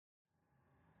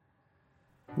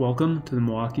Welcome to the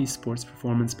Milwaukee Sports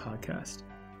Performance Podcast.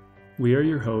 We are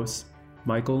your hosts,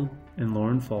 Michael and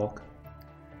Lauren Falk.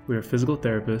 We are physical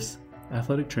therapists,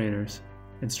 athletic trainers,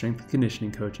 and strength and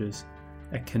conditioning coaches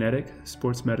at Kinetic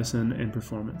Sports Medicine and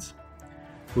Performance.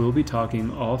 We will be talking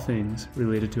all things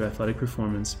related to athletic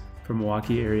performance for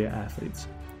Milwaukee area athletes,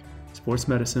 sports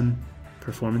medicine,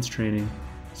 performance training,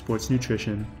 sports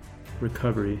nutrition,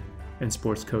 recovery, and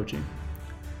sports coaching.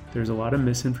 There's a lot of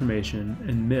misinformation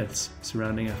and myths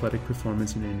surrounding athletic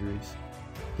performance and injuries.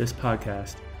 This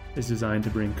podcast is designed to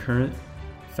bring current,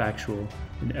 factual,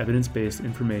 and evidence-based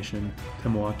information to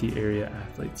Milwaukee area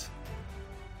athletes.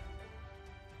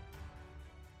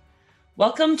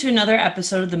 Welcome to another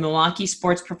episode of the Milwaukee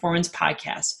Sports Performance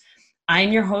Podcast. I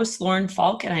am your host, Lauren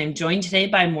Falk, and I am joined today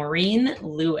by Maureen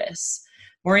Lewis.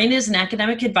 Maureen is an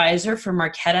academic advisor for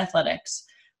Marquette Athletics.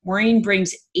 Maureen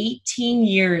brings 18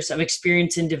 years of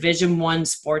experience in Division I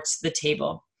sports to the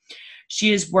table. She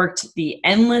has worked the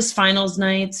endless finals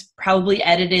nights, probably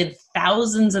edited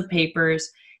thousands of papers,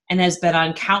 and has been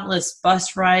on countless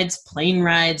bus rides, plane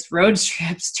rides, road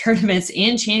trips, tournaments,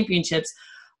 and championships,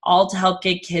 all to help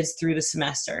get kids through the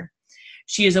semester.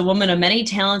 She is a woman of many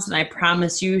talents, and I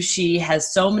promise you she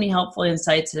has so many helpful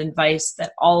insights and advice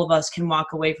that all of us can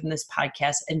walk away from this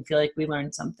podcast and feel like we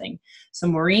learned something. So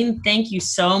Maureen, thank you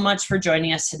so much for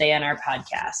joining us today on our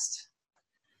podcast.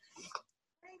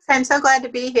 Thanks. I'm so glad to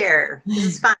be here. This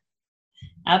is fun.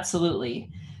 Absolutely.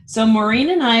 So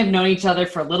Maureen and I have known each other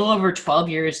for a little over 12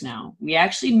 years now. We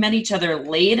actually met each other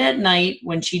late at night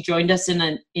when she joined us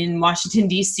in Washington,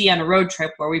 D.C. on a road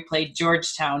trip where we played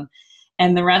Georgetown,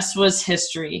 and the rest was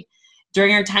history.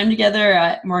 During our time together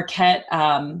at Marquette,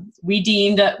 we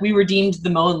were deemed the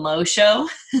Mo and Low show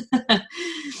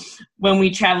when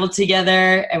we traveled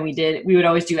together, and we would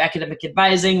always do academic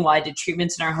advising while I did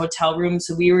treatments in our hotel room.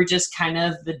 So we were just kind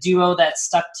of the duo that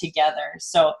stuck together.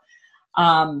 So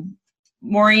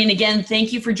Maureen, again,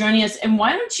 thank you for joining us. And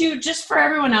why don't you, just for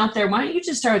everyone out there, why don't you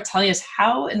just start with telling us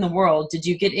how in the world did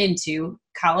you get into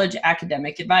college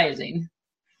academic advising?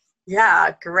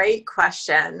 Yeah, great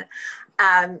question.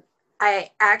 I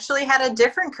actually had a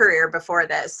different career before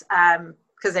this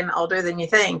because I'm older than you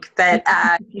think. But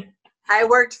I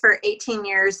worked for 18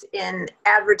 years in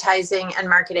advertising and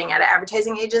marketing at an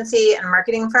advertising agency and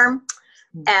marketing firm.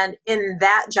 And in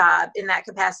that job, in that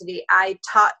capacity, I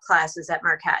taught classes at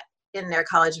Marquette in their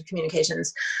College of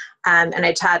Communications. And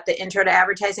I taught the Intro to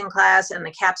Advertising class and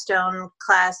the Capstone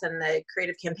class and the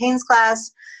Creative Campaigns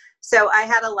class. So I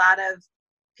had a lot of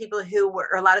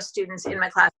students in my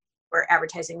class were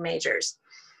advertising majors.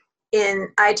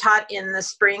 I taught in the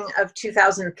spring of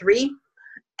 2003,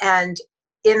 and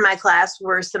in my class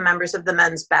were some members of the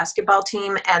men's basketball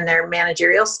team and their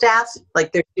managerial staff,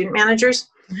 like their student managers.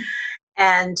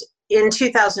 And in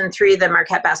 2003, the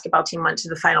Marquette basketball team went to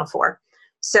the Final Four.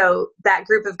 So that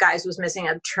group of guys was missing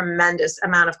a tremendous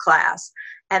amount of class.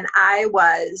 And I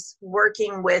was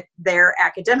working with their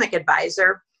academic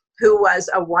advisor, who was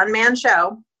a one-man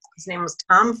show. His name was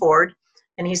Tom Ford,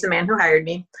 and he's the man who hired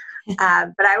me.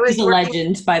 But I was He's a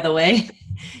legend, by the way.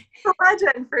 A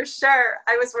legend, for sure.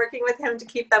 I was working with him to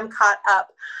keep them caught up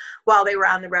while they were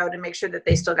on the road and make sure that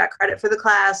they still got credit for the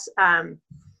class.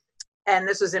 And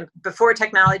this was before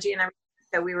technology and everything,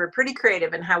 so we were pretty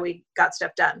creative in how we got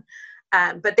stuff done.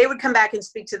 But they would come back and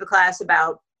speak to the class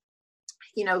about,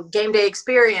 game day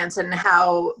experience and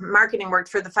how marketing worked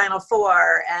for the Final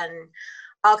Four and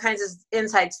all kinds of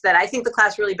insights that I think the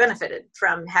class really benefited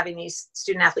from, having these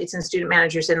student athletes and student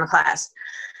managers in the class.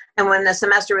 And when the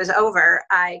semester was over,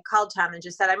 I called Tom and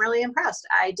just said, I'm really impressed.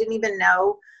 I didn't even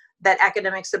know that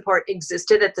academic support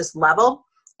existed at this level.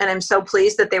 And I'm so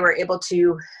pleased that they were able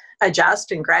to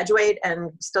adjust and graduate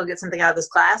and still get something out of this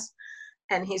class.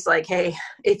 And he's like, hey,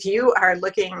 if you are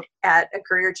looking at a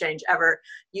career change ever,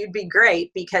 you'd be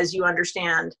great because you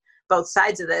understand both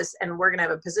sides of this, and we're going to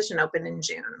have a position open in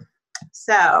June.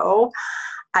 So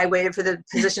I waited for the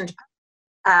position to,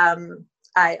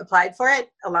 I applied for it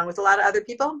along with a lot of other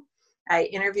people. I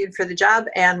interviewed for the job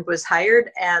and was hired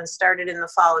and started in the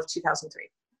fall of 2003.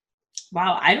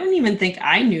 Wow. I don't even think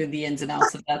I knew the ins and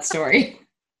outs of that story.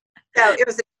 So it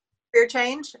was a career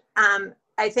change.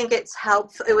 I think it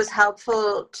was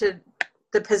helpful to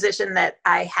the position that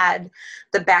I had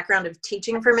the background of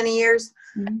teaching for many years.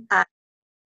 Mm-hmm.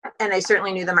 And I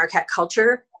certainly knew the Marquette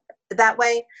culture that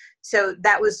way. So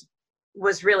that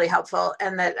was really helpful.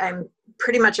 And that I'm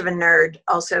pretty much of a nerd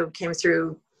also came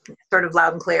through sort of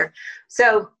loud and clear.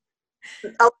 So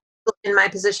in my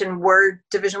position were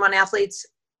Division I athletes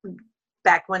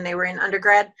back when they were in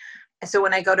undergrad. So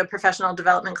when I go to professional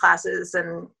development classes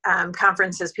and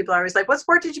conferences, people are always like, what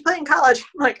sport did you play in college?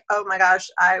 I'm like, oh my gosh,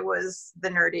 I was the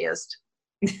nerdiest.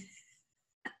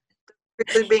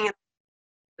 Really being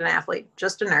an athlete,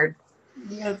 just a nerd.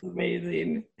 That's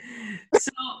amazing.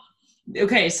 So,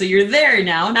 okay, so you're there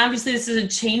now, and obviously this is a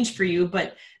change for you,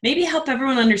 but maybe help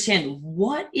everyone understand,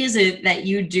 what is it that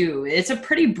you do? It's a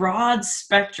pretty broad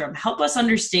spectrum. Help us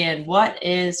understand, what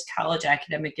is college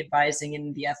academic advising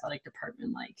in the athletic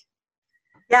department like?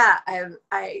 Yeah,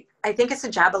 I think it's a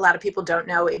job a lot of people don't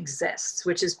know exists,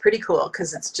 which is pretty cool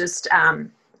because it's just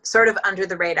sort of under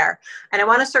the radar. And I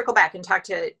want to circle back and talk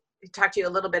to you a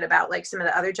little bit about like some of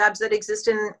the other jobs that exist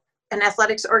in an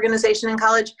athletics organization in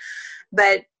college.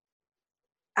 But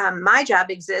my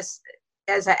job exists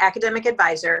as an academic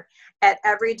advisor at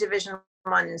every Division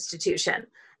I institution.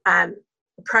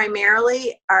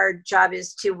 Primarily, our job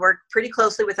is to work pretty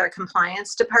closely with our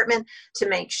compliance department to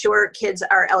make sure kids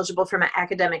are eligible from an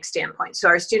academic standpoint. So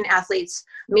our student athletes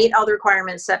meet all the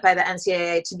requirements set by the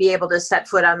NCAA to be able to set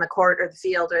foot on the court or the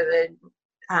field or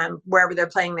the wherever they're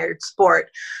playing their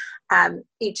sport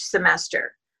each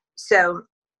semester. So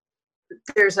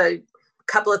there's a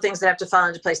couple of things that have to fall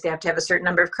into place. They have to have a certain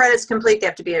number of credits complete. They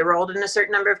have to be enrolled in a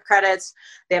certain number of credits.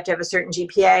 They have to have a certain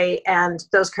GPA, and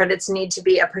those credits need to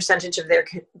be a percentage of their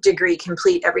degree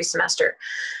complete every semester.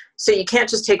 So you can't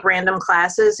just take random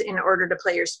classes in order to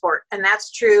play your sport. And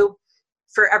that's true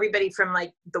for everybody from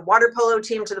like the water polo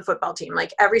team to the football team.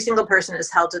 Like every single person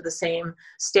is held to the same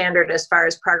standard as far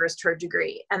as progress toward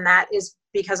degree. And that is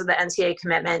because of the NCAA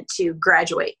commitment to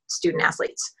graduate student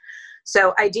athletes.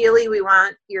 So ideally, we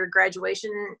want your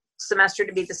graduation semester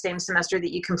to be the same semester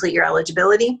that you complete your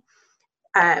eligibility,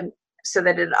 so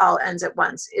that it all ends at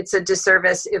once. It's a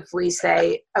disservice if we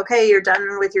say, okay, you're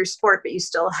done with your sport, but you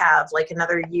still have like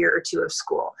another year or two of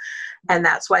school. And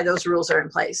that's why those rules are in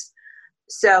place.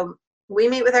 So we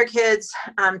meet with our kids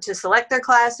to select their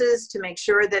classes, to make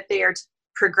sure that they are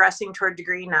progressing toward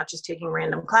degree, not just taking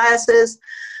random classes,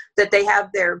 that they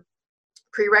have their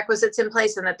prerequisites in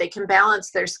place, and that they can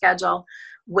balance their schedule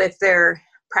with their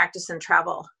practice and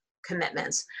travel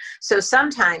commitments. So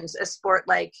sometimes a sport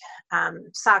like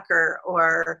soccer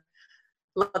or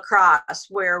lacrosse,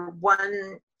 where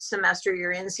one semester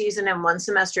you're in season and one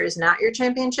semester is not your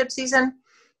championship season.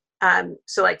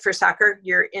 So like for soccer,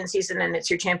 you're in season and it's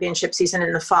your championship season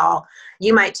in the fall.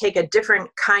 You might take a different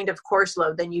kind of course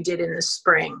load than you did in the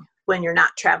spring when you're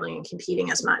not traveling and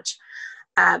competing as much.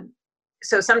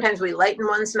 So sometimes we lighten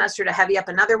one semester to heavy up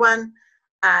another one.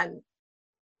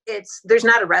 There's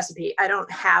not a recipe. I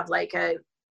don't have like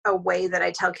a way that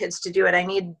I tell kids to do it. I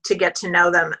need to get to know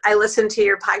them. I listened to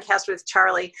your podcast with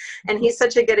Charlie, and he's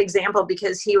such a good example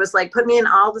because he was like, put me in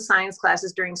all the science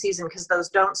classes during season because those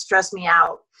don't stress me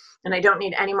out, and I don't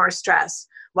need any more stress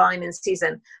while I'm in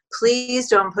season. Please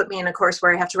don't put me in a course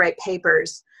where I have to write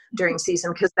papers during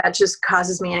season because that just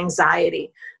causes me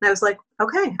anxiety. And I was like,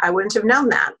 okay, I wouldn't have known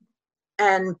that.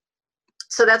 And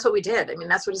so that's what we did. I mean,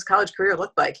 that's what his college career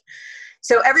looked like.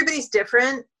 So everybody's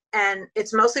different, and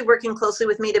it's mostly working closely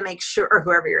with me to make sure, or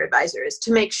whoever your advisor is,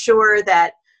 to make sure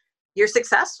that you're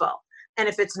successful. And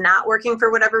if it's not working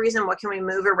for whatever reason, what can we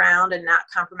move around and not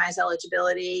compromise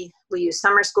eligibility? We use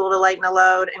summer school to lighten the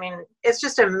load. I mean, it's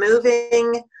just a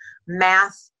moving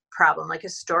math problem, like a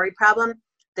story problem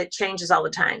that changes all the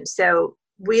time. So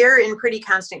we're in pretty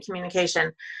constant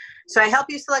communication. So I help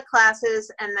you select classes,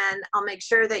 and then I'll make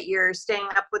sure that you're staying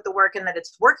up with the work and that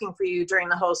it's working for you during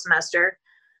the whole semester.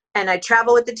 And I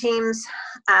travel with the teams,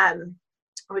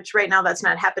 which right now that's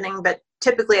not happening, but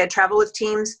typically I travel with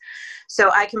teams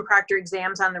so I can proctor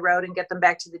exams on the road and get them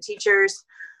back to the teachers.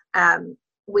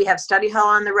 We have study hall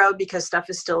on the road because stuff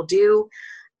is still due.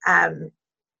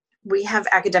 We have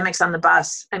academics on the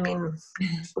bus. I mean,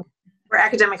 we're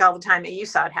academic all the time. You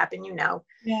saw it happen, you know.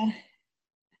 Yeah.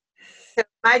 So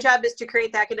my job is to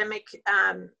create the academic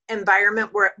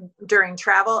environment during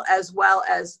travel, as well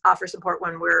as offer support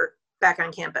when we're back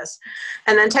on campus.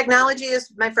 And then technology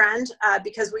is my friend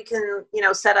because we can,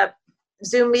 set up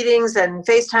Zoom meetings and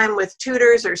FaceTime with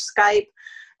tutors or Skype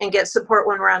and get support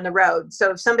when we're on the road.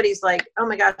 So if somebody's like, oh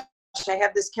my gosh, I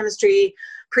have this chemistry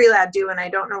pre-lab due and I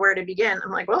don't know where to begin.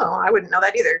 I'm like, well, I wouldn't know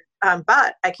that either.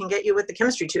 But I can get you with the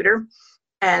chemistry tutor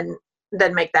and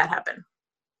then make that happen.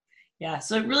 Yeah,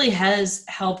 so it really has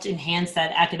helped enhance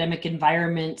that academic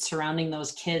environment surrounding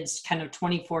those kids kind of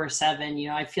 24/7.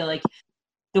 I feel like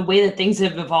the way that things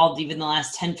have evolved even the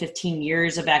last 10, 15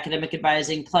 years of academic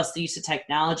advising, plus the use of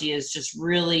technology, has just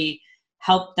really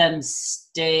helped them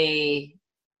stay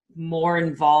more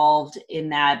involved in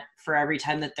that for every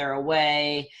time that they're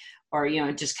away, or,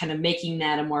 just kind of making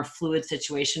that a more fluid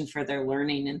situation for their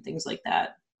learning and things like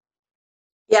that.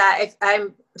 Yeah,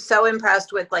 I'm so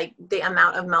impressed with like the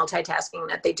amount of multitasking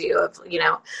that they do of,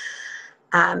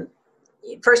 um,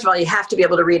 first of all, you have to be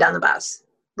able to read on the bus.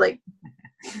 Like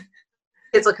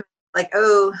kids look like,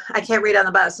 oh, I can't read on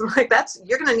the bus. I'm like,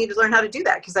 you're going to need to learn how to do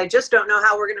that because I just don't know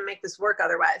how we're going to make this work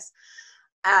otherwise.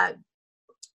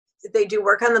 They do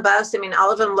work on the bus. I mean,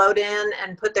 all of them load in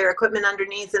and put their equipment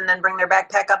underneath and then bring their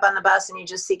backpack up on the bus. And you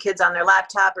just see kids on their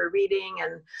laptop or reading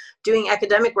and doing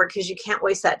academic work because you can't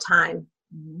waste that time.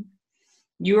 Mm-hmm.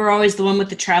 You were always the one with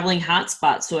the traveling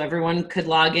hotspot, so everyone could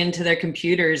log into their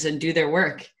computers and do their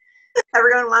work.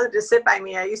 Everyone wanted to sit by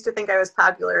me. I used to think I was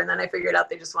popular, and then I figured out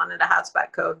they just wanted a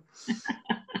hotspot code.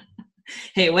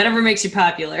 Hey, whatever makes you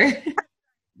popular.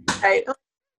 Right. Come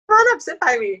on up, sit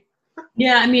by me.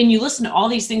 Yeah, I mean, you listen to all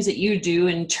these things that you do,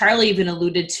 and Charlie even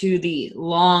alluded to the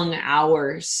long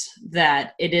hours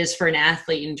that it is for an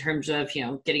athlete in terms of,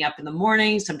 getting up in the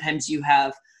morning. Sometimes you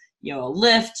have, a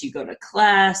lift, you go to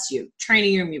class, you have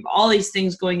training room, you have all these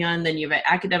things going on, then you have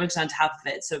academics on top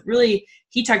of it. So really,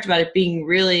 he talked about it being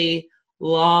really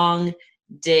long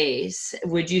days.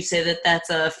 Would you say that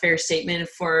that's a fair statement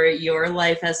for your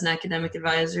life as an academic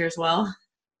advisor as well?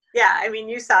 Yeah, I mean,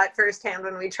 you saw it firsthand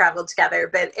when we traveled together,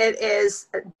 but it is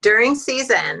during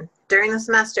the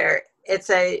semester, it's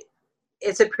a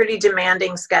pretty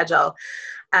demanding schedule.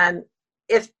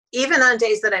 If even on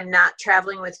days that I'm not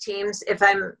traveling with teams,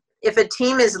 if a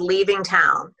team is leaving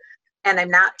town and I'm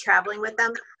not traveling with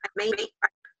them, I may make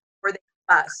for the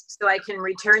bus so I can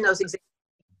return those exams.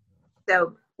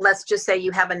 So let's just say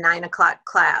you have a 9:00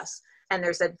 class and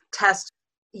there's a test.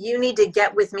 You need to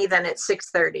get with me then at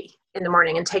 6:30 in the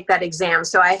morning and take that exam.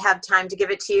 So I have time to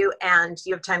give it to you and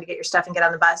you have time to get your stuff and get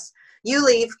on the bus. You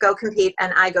leave, go compete,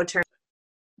 and I go turn.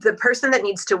 The person that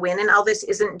needs to win in all this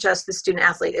isn't just the student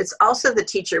athlete. It's also the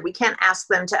teacher. We can't ask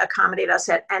them to accommodate us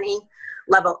at any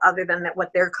level other than that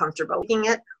what they're comfortable making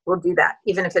it. We'll do that,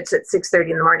 even if it's at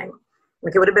 6:30 in the morning.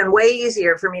 Like it would have been way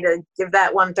easier for me to give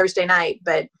that one Thursday night,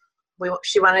 but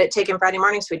she wanted it taken Friday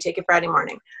morning, so we take it Friday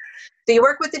morning. So you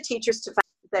work with the teachers to find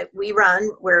that we run,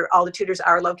 where all the tutors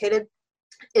are located,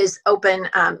 is open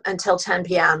until 10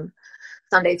 p.m.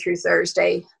 Sunday through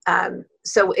Thursday.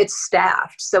 So it's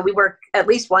staffed. So we work at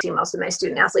least one team, most of my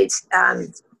student athletes,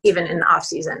 even in the off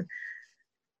season,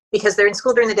 because they're in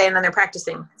school during the day and then they're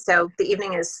practicing. So the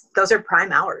evening those are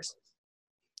prime hours.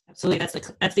 Absolutely.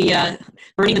 That's the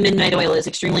burning the midnight oil is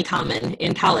extremely common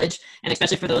in college, and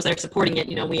especially for those that are supporting it.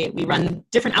 We run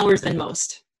different hours than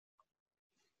most.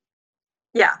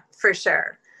 Yeah, for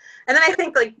sure. And then I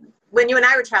think like when you and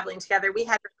I were traveling together,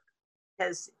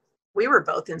 because we were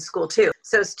both in school too.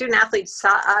 So student athletes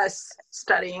saw us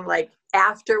studying like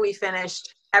after we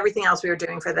finished everything else we were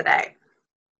doing for the day.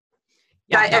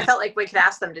 Yeah, I felt like we could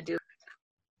ask them to do.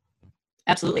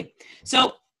 Absolutely.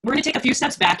 So we're going to take a few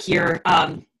steps back here.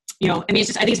 I think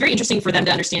it's very interesting for them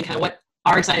to understand kind of what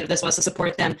our side of this was to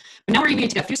support them. But now we're going to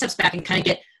take a few steps back and kind of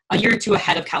get a year or two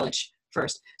ahead of college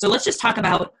first. So let's just talk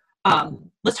about,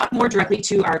 let's talk more directly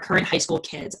to our current high school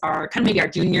kids, maybe our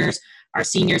juniors, our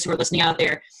seniors who are listening out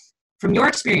there. From your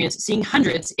experience, seeing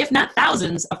hundreds, if not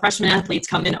thousands, of freshman athletes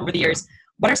come in over the years,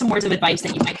 what are some words of advice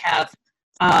that you might have,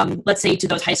 let's say, to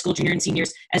those high school junior and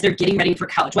seniors as they're getting ready for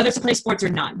college, whether it's to play sports or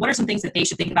not? What are some things that they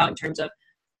should think about in terms of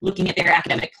looking at their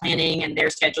academic planning and their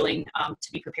scheduling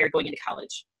to be prepared going into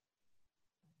college?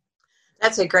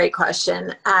 That's a great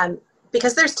question.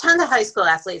 Because there's tons of high school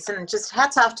athletes, and just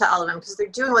hats off to all of them because they're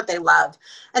doing what they love.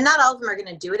 And not all of them are going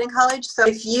to do it in college. So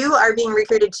if you are being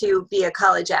recruited to be a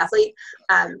college athlete,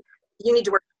 you need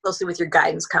to work closely with your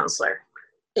guidance counselor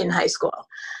in high school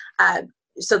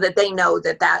so that they know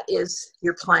that that is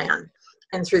your plan.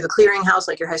 And through the clearinghouse,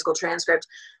 like your high school transcript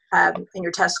and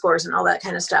your test scores and all that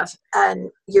kind of stuff.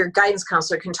 And your guidance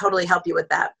counselor can totally help you with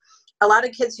that. A lot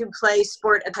of kids who play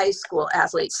sport at high school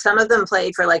athletes, some of them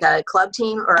play for like a club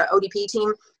team or an ODP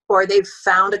team, or they've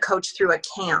found a coach through a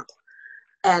camp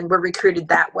and were recruited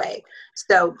that way.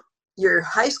 So your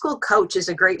high school coach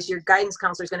your guidance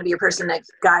counselor is going to be your person that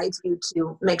guides you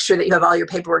to make sure that you have all your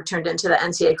paperwork turned into the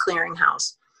NCAA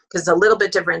clearinghouse, because it's a little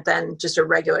bit different than just a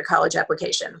regular college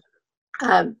application.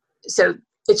 So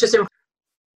it's just important.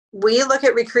 We look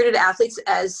at recruited athletes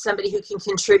as somebody who can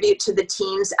contribute to the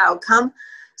team's outcome.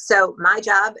 So my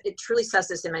job, it truly says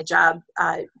this in my job,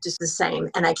 just the same,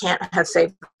 and I can't have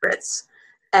favorites.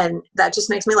 And that just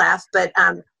makes me laugh, but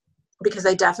because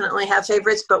I definitely have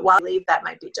favorites, but while I leave, that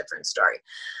might be a different story.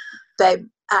 But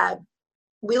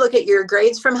we look at your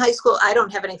grades from high school. I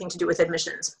don't have anything to do with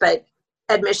admissions, but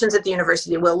admissions at the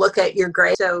university will look at your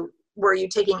grades. So were you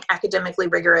taking academically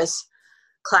rigorous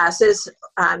classes?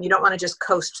 You don't want to just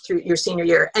coast through your senior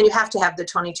year, and you have to have the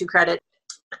 22 credit.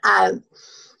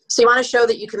 So you want to show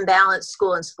that you can balance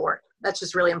school and sport. That's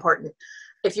just really important.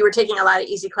 If you were taking a lot of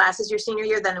easy classes your senior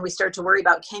year, then we start to worry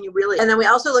about, can you really? And then we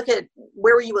also look at,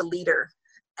 where were you a leader?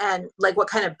 And like, what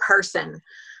kind of person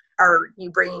are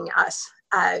you bringing us?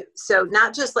 So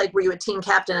not just like, were you a team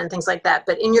captain and things like that,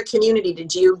 but in your community,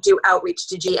 did you do outreach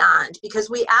to beyond? Because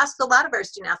we ask a lot of our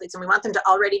student athletes, and we want them to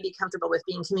already be comfortable with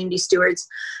being community stewards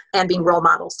and being role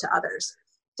models to others.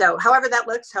 So however that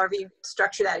looks, however you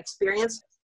structure that experience.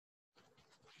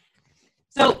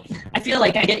 So I feel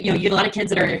like you get a lot of kids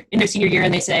that are in their senior year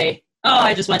and they say, oh,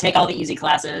 I just want to take all the easy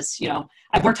classes.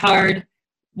 I've worked hard.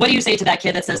 What do you say to that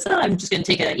kid that says, oh, I'm just going to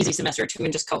take an easy semester or two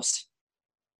and just coast?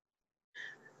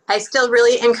 I still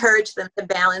really encourage them to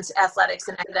balance athletics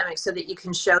and academics so that you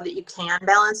can show that you can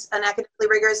balance an academically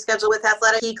rigorous schedule with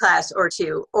athletic class or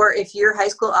two. Or if your high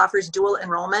school offers dual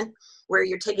enrollment, where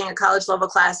you're taking a college level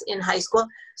class in high school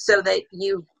so that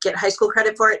you get high school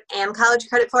credit for it and college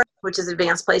credit for it, which is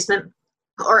advanced placement,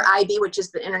 or IB, which is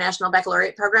the International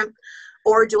Baccalaureate Program,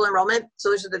 or dual enrollment. So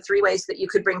those are the three ways that you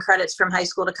could bring credits from high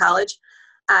school to college.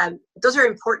 Those are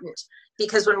important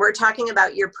because when we're talking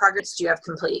about your progress, you have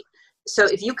complete. So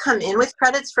if you come in with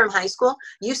credits from high school,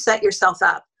 you set yourself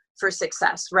up for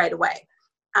success right away.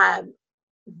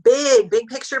 Big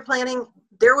picture planning.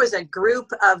 There was a group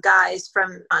of guys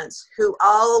from months who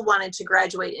all wanted to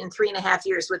graduate in 3.5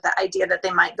 years with the idea that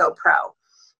they might go pro.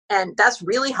 And that's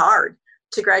really hard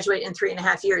to graduate in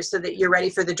 3.5 years so that you're ready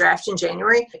for the draft in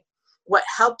January. What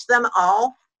helped them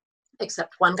all,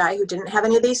 except one guy who didn't have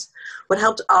any of these, what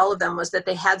helped all of them was that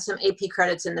they had some AP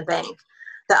credits in the bank.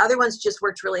 The other ones just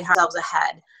worked really hard themselves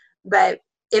ahead. But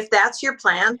if that's your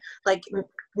plan, like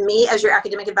me as your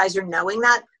academic advisor, knowing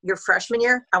that your freshman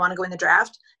year, I want to go in the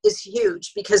draft, is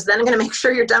huge, because then I'm going to make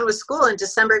sure you're done with school in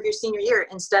December of your senior year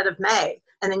instead of May.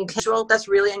 And then you can, that's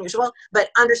really unusual,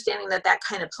 but understanding that that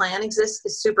kind of plan exists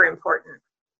is super important.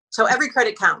 So every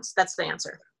credit counts. That's the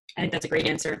answer. I think that's a great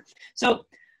answer. So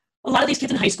a lot of these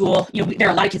kids in high school, there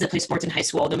are a lot of kids that play sports in high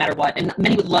school, no matter what, and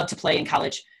many would love to play in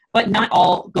college, but not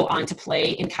all go on to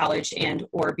play in college and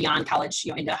or beyond college,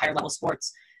 into higher level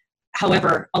sports.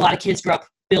 However, a lot of kids grew up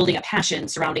building a passion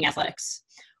surrounding athletics.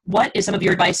 What is some of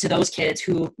your advice to those kids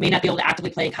who may not be able to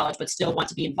actively play in college, but still want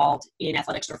to be involved in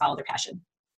athletics or follow their passion?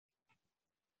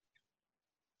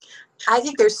 I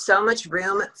think there's so much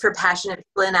room for passionate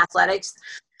people in athletics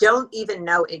don't even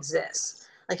know exists.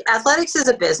 Like, athletics is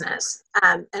a business,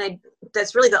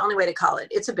 that's really the only way to call it.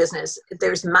 It's a business.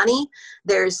 There's money,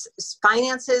 there's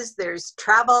finances, there's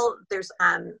travel, there's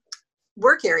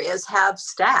work areas have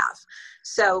staff.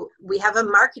 So we have a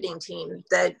marketing team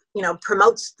that,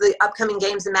 promotes the upcoming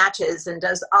games and matches and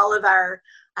does all of our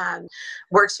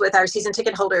works with our season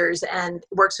ticket holders and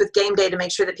works with game day to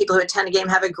make sure that people who attend a game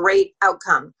have a great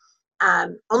outcome.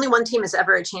 Only one team is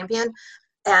ever a champion,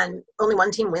 and only one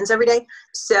team wins every day.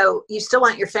 So you still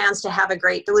want your fans to have a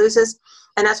great loses.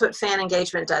 And that's what fan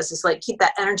engagement does, is like keep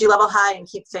that energy level high and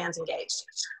keep fans engaged.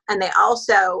 And they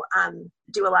also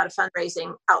do a lot of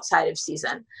fundraising outside of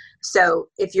season. So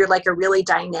if you're like a really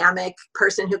dynamic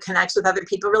person who connects with other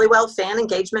people really well, fan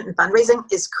engagement and fundraising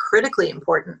is critically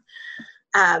important.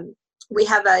 We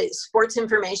have a sports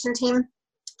information team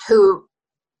who,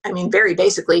 very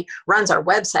basically runs our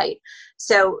website.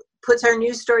 So puts our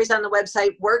news stories on the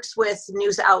website, works with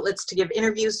news outlets to give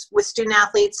interviews with student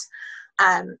athletes,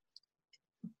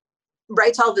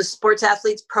 writes all the sports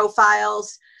athletes'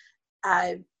 profiles,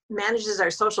 manages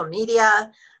our social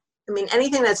media.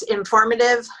 Anything that's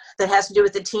informative that has to do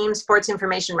with the team, sports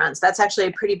information runs. That's actually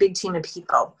a pretty big team of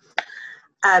people.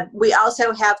 We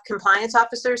also have compliance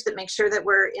officers that make sure that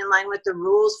we're in line with the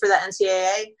rules for the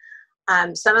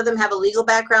NCAA. Some of them have a legal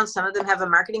background, some of them have a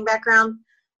marketing background,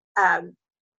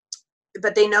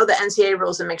 but they know the NCAA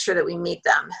rules and make sure that we meet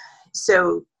them.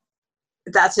 So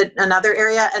that's another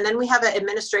area. And then we have an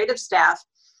administrative staff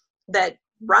that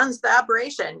runs the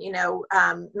operation,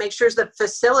 make sure the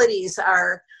facilities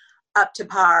are up to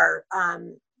par,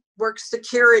 works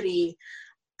security.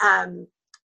 And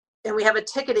we have a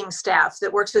ticketing staff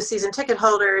that works with season ticket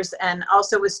holders and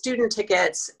also with student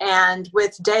tickets and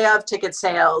with day of ticket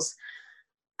sales,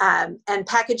 and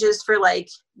packages for like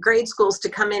grade schools to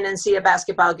come in and see a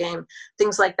basketball game,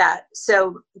 things like that.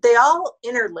 So they all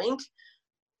interlink,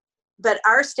 but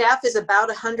our staff is about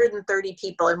 130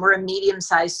 people and we're a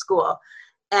medium-sized school.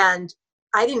 And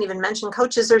I didn't even mention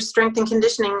coaches or strength and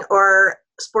conditioning or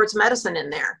sports medicine in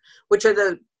there, which are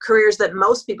the careers that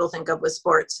most people think of with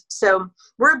sports. So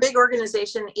we're a big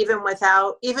organization, even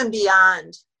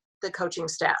beyond the coaching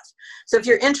staff. So if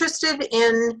you're interested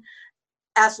in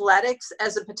athletics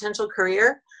as a potential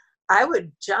career, I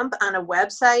would jump on a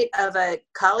website of a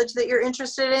college that you're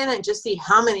interested in and just see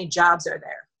how many jobs are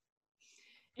there.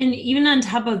 And even on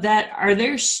top of that, are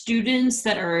there students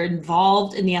that are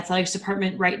involved in the athletics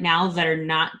department right now that are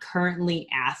not currently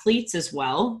athletes as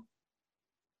well?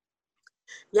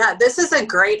 Yeah, this is a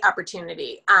great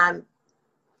opportunity.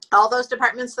 All those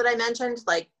departments that I mentioned,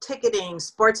 like ticketing,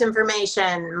 sports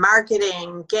information,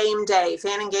 marketing, game day,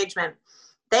 fan engagement,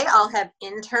 they all have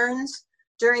interns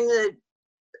during the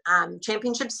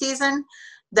championship season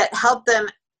that help them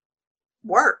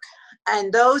work.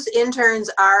 And those interns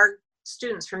are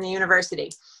students from the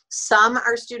university. Some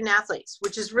are student athletes,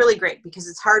 which is really great because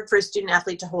it's hard for a student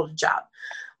athlete to hold a job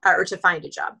or to find a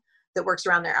job that works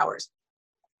around their hours.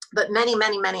 But many,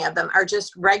 many, many of them are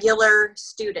just regular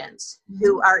students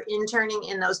who are interning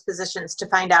in those positions to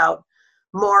find out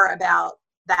more about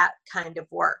that kind of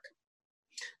work.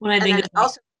 When I And think then of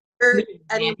also,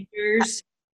 managers,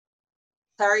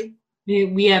 sorry?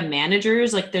 we have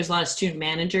managers, like there's a lot of student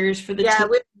managers for the Yeah,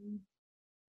 team.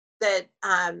 that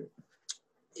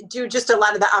do just a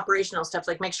lot of the operational stuff,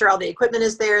 like make sure all the equipment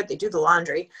is there. They do the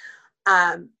laundry.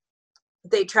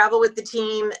 They travel with the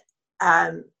team,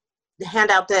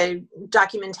 hand out the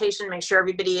documentation, make sure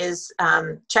everybody is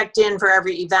checked in for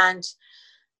every event,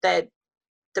 that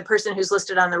the person who's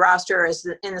listed on the roster is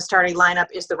in the starting lineup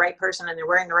is the right person and they're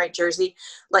wearing the right jersey.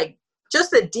 Like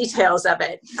just the details of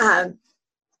it.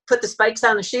 Put the spikes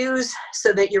on the shoes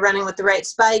so that you're running with the right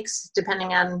spikes,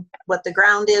 depending on what the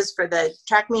ground is for the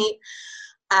track meet.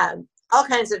 All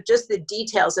kinds of just the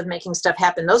details of making stuff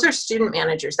happen. Those are student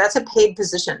managers. That's a paid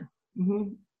position.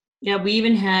 Mm-hmm. Yeah, we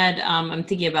even had, I'm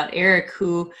thinking about Eric,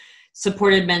 who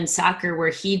supported men's soccer, where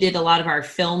he did a lot of our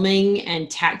filming and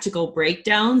tactical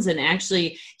breakdowns. And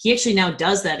he actually now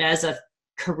does that as a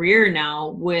career now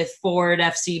with Ford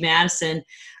FC Madison.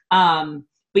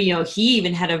 But, he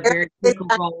even had a very critical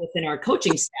role within our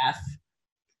coaching staff.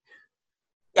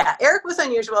 Yeah, Eric was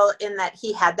unusual in that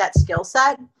he had that skill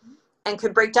set and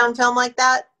could break down film like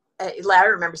that. I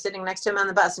remember sitting next to him on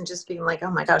the bus and just being like,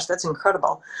 oh my gosh, that's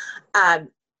incredible.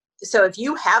 So if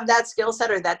you have that skill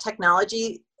set or that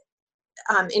technology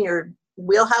in your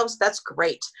wheelhouse, that's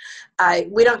great.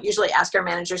 We don't usually ask our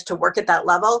managers to work at that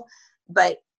level,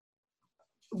 but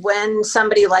when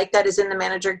somebody like that is in the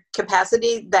manager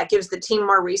capacity, that gives the team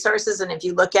more resources. And if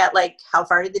you look at like how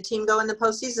far did the team go in the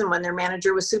postseason when their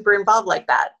manager was super involved like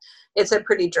that, it's a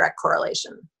pretty direct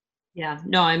correlation. Yeah,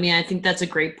 no, I mean, I think that's a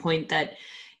great point, that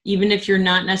even if you're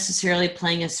not necessarily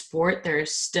playing a sport,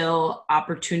 there's still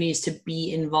opportunities to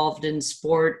be involved in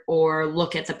sport or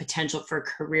look at the potential for a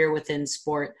career within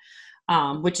sport,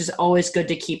 which is always good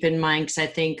to keep in mind. Because I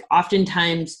think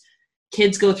oftentimes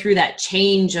kids go through that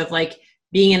change of like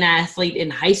being an athlete in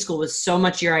high school was so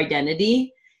much your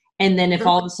identity. And then if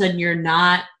all of a sudden you're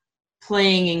not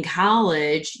playing in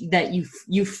college, that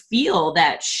you feel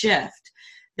that shift.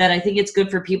 That I think it's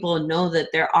good for people to know that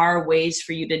there are ways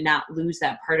for you to not lose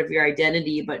that part of your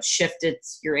identity, but shift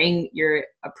your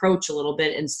approach a little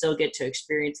bit and still get to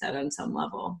experience that on some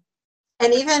level.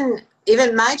 And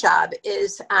even my job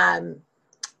is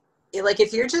like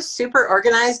if you're just super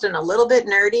organized and a little bit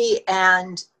nerdy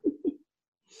and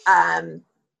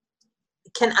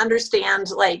can understand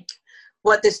like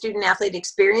what the student athlete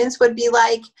experience would be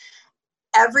like.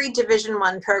 Every Division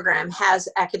I program has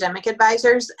academic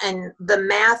advisors, and the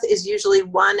math is usually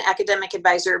one academic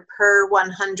advisor per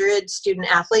 100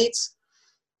 student athletes.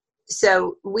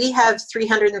 So we have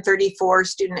 334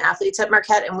 student athletes at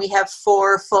Marquette, and we have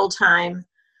 4 full-time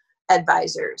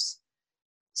advisors.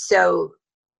 So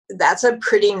that's a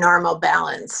pretty normal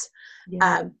balance.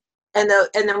 Yeah. And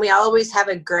then we always have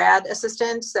a grad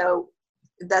assistant. So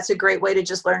that's a great way to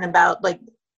just learn about like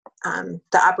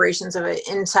the operations of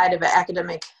inside of an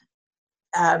academic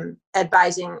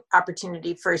advising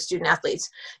opportunity for student athletes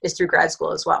is through grad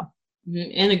school as well.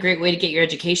 And a great way to get your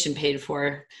education paid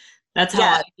for. That's how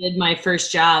I did my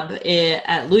first job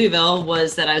at Louisville,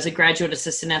 was that I was a graduate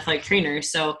assistant athletic trainer.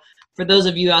 So for those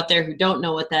of you out there who don't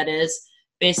know what that is,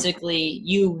 basically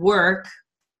you work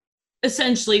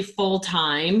essentially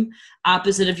full-time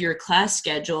opposite of your class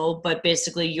schedule, but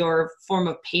basically your form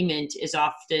of payment is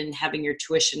often having your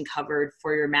tuition covered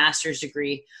for your master's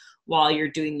degree while you're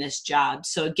doing this job.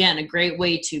 So again, a great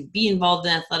way to be involved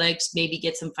in athletics, maybe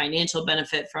get some financial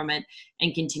benefit from it,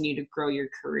 and continue to grow your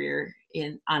career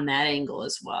on that angle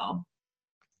as well.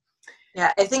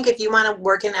 Yeah, I think if you want to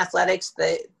work in athletics,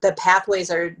 the pathways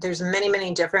there's many,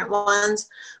 many different ones,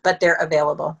 but they're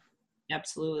available.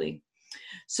 Absolutely.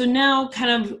 So now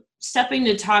kind of stepping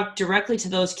to talk directly to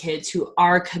those kids who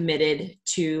are committed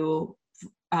to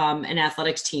an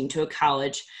athletics team, to a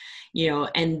college,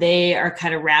 and they are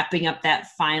kind of wrapping up that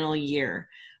final year.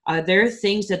 are there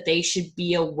things that they should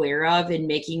be aware of in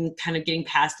getting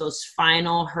past those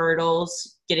final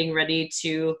hurdles, getting ready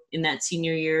to, in that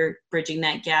senior year, bridging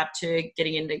that gap to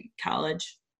getting into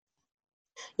college?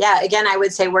 Yeah, again, I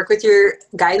would say work with your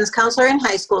guidance counselor in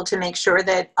high school to make sure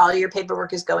that all your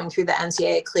paperwork is going through the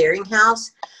NCAA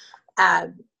clearinghouse,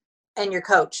 and your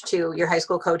coach too, your high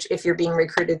school coach, if you're being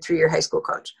recruited through your high school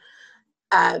coach.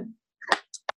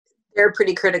 They're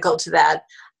pretty critical to that.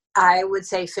 I would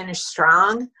say finish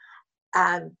strong.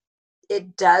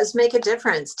 It does make a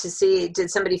difference to see, did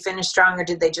somebody finish strong or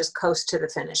did they just coast to the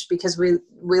finish? Because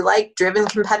we like driven,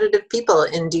 competitive people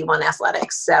in D1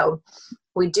 athletics. So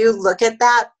we do look at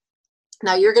that.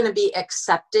 Now you're going to be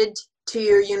accepted to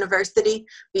your university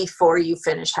before you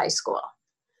finish high school.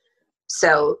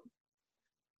 So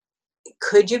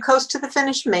could you coast to the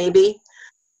finish? Maybe.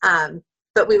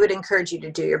 But we would encourage you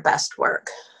to do your best work.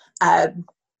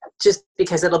 Just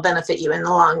because it'll benefit you in the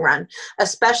long run,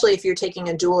 especially if you're taking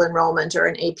a dual enrollment or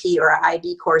an AP or an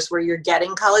IB course where you're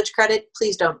getting college credit.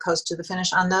 Please don't coast to the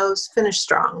finish on those. Finish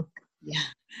strong.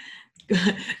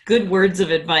 Yeah. Good words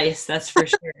of advice, that's for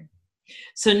sure.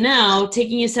 So now,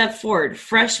 taking a step forward,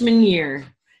 freshman year,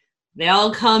 they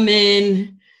all come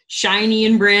in shiny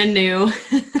and brand new.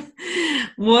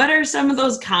 What are some of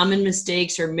those common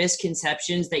mistakes or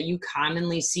misconceptions that you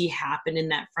commonly see happen in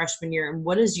that freshman year? And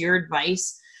what is your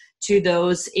advice to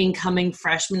those incoming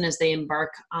freshmen as they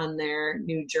embark on their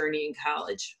new journey in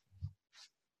college?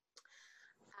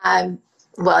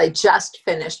 Well, I just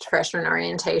finished freshman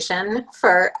orientation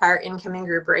for our incoming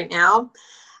group right now.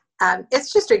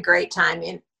 It's just a great time.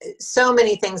 So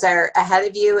many things are ahead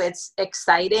of you. It's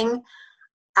exciting.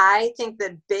 I think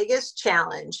the biggest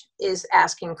challenge is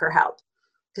asking for help.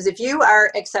 Because if you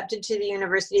are accepted to the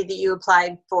university that you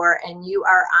applied for and you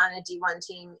are on a D1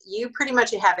 team, you pretty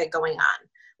much have it going on.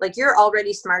 Like, you're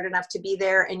already smart enough to be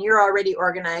there and you're already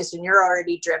organized and you're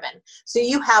already driven. So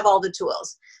you have all the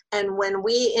tools. And when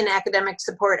we in academic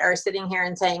support are sitting here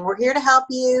and saying, we're here to help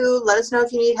you, let us know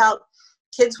if you need help,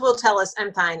 kids will tell us,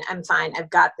 I'm fine, I've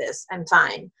got this, I'm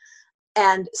fine.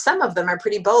 And some of them are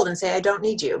pretty bold and say, I don't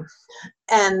need you.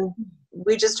 And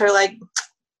we just are like,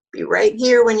 be right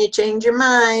here when you change your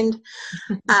mind.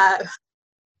 And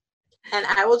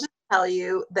I will just tell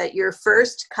you that your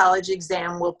first college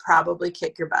exam will probably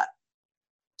kick your butt.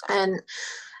 And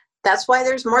that's why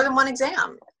there's more than one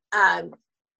exam.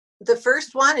 The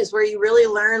first one is where you really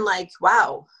learn, like,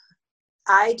 wow,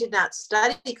 I did not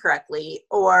study correctly,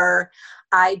 or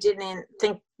I didn't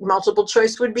think multiple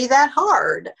choice would be that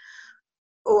hard,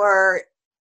 or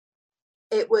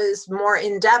it was more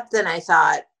in depth than I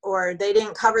thought, or they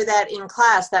didn't cover that in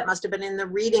class. That must have been in the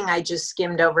reading I just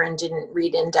skimmed over and didn't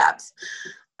read in depth.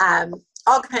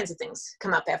 All kinds of things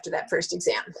come up after that first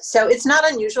exam. So it's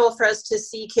not unusual for us to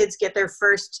see kids get their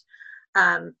first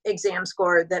exam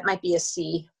score that might be a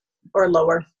C or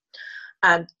lower.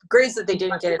 Grades that they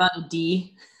didn't get. About a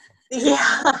D.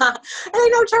 Yeah. And I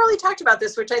know Charlie talked about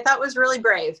this, which I thought was really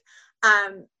brave.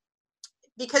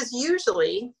 Because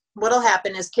usually what'll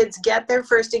happen is kids get their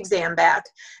first exam back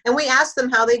and we ask them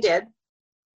how they did,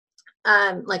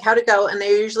 like how'd it go? And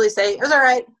they usually say, it was all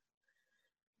right.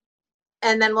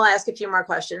 And then we'll ask a few more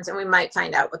questions and we might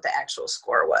find out what the actual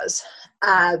score was.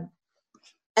 And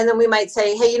then we might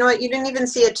say, hey, you know what? You didn't even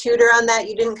see a tutor on that.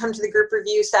 You didn't come to the group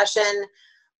review session.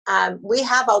 We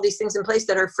have all these things in place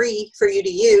that are free for you to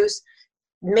use.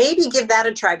 Maybe give that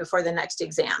a try before the next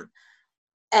exam.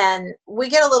 And we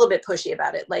get a little bit pushy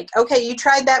about it. Like, okay, you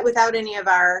tried that without any of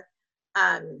our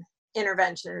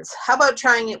interventions. How about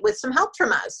trying it with some help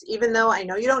from us? Even though I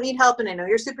know you don't need help and I know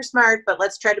you're super smart, but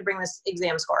let's try to bring this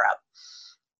exam score up.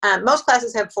 Most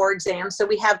classes have 4 exams, so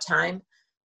we have time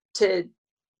to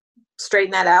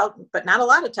straighten that out, but not a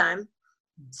lot of time.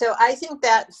 So I think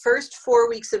that first 4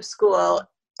 weeks of school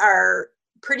are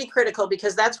pretty critical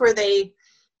because that's where they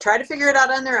try to figure it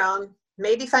out on their own,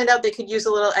 maybe find out they could use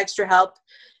a little extra help,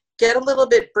 get a little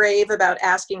bit brave about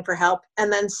asking for help,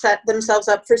 and then set themselves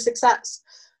up for success.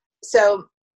 So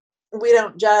we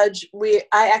don't judge.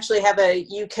 I actually have a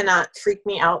you cannot freak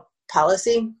me out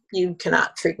policy. You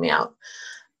cannot freak me out.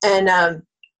 And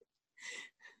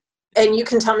you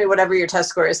can tell me whatever your test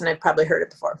score is, and I've probably heard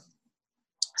it before.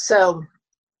 So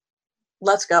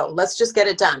let's go. Let's just get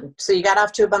it done. So you got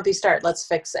off to a bumpy start. Let's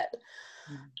fix it.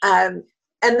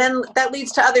 And then that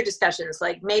leads to other discussions.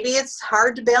 Like, maybe it's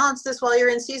hard to balance this while you're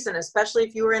in season, especially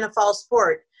if you were in a fall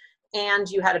sport and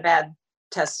you had a bad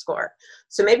test score.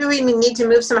 So maybe we need to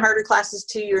move some harder classes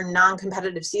to your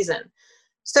non-competitive season.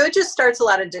 So it just starts a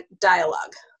lot of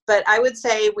dialogue. But I would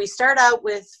say we start out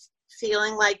with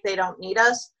feeling like they don't need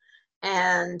us,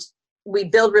 and we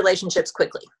build relationships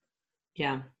quickly.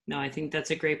 Yeah, no, I think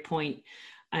that's a great point.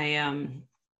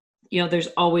 There's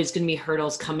always going to be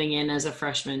hurdles coming in as a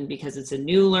freshman because it's a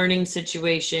new learning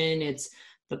situation.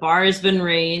 The bar has been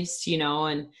raised,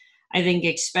 and I think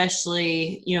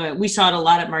especially, we saw it a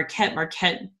lot at Marquette.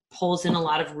 Marquette pulls in a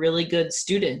lot of really good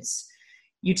students.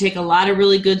 You take a lot of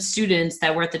really good students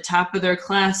that were at the top of their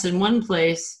class in one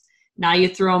place. Now you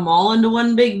throw them all into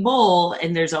one big bowl,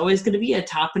 and there's always going to be a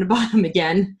top and a bottom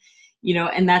again,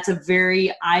 and that's a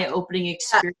very eye-opening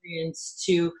experience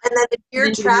to. And then if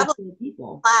you're traveling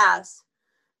class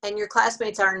and your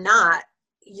classmates are not,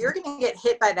 you're going to get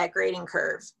hit by that grading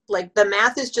curve. Like the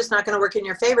math is just not going to work in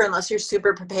your favor unless you're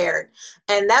super prepared.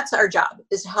 And that's our job,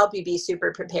 is to help you be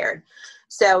super prepared.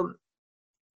 So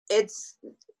it's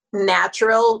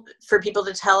natural for people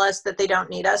to tell us that they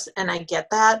don't need us. And I get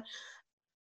that.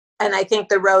 And I think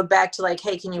the road back to like,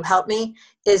 hey, can you help me,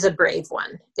 is a brave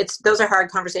one. Those are hard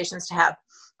conversations to have.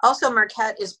 Also,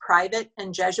 Marquette is private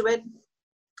and Jesuit.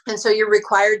 And so you're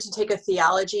required to take a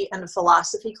theology and a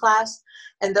philosophy class.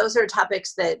 And those are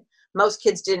topics that most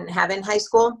kids didn't have in high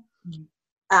school,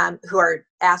 who are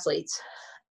athletes,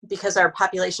 because our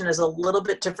population is a little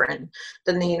bit different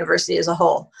than the university as a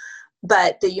whole.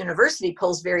 But the university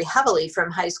pulls very heavily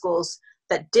from high schools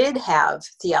that did have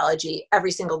theology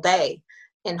every single day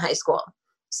in high school.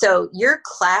 So your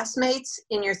classmates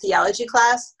in your theology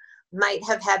class might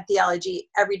have had theology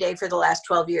every day for the last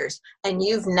 12 years, and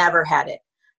you've never had it.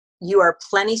 You are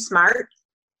plenty smart,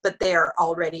 but they are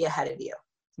already ahead of you.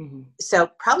 Mm-hmm.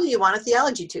 So probably you want a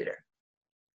theology tutor.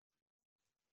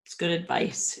 It's good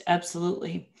advice.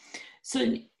 Absolutely.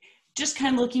 So just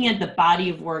kind of looking at the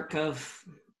body of work of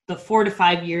the 4 to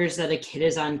 5 years that a kid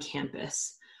is on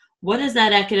campus, what does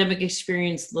that academic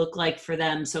experience look like for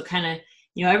them? So kind of,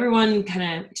 everyone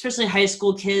kind of, especially high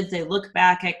school kids, they look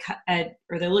back at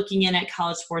or they're looking in at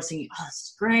college sports thinking, oh, this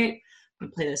is great. I'm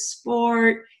going to play this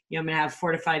sport. I'm going to have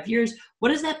 4 to 5 years. What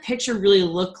does that picture really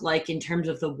look like in terms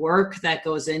of the work that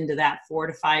goes into that 4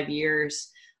 to 5 years?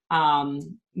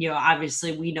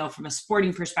 Obviously we know from a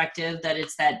sporting perspective that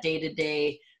it's that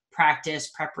day-to-day practice,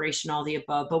 preparation, all the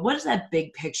above, but what does that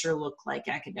big picture look like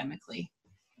academically?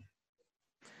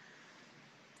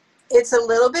 It's a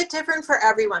little bit different for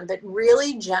everyone, but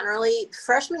really generally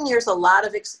freshman year is a lot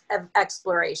of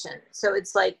exploration. So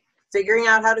it's like figuring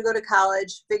out how to go to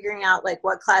college, figuring out like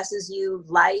what classes you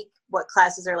like, what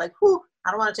classes are like, whew,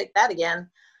 I don't want to take that again.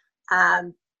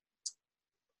 How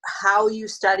you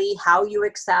study, how you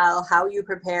excel, how you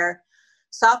prepare.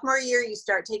 Sophomore year, you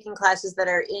start taking classes that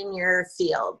are in your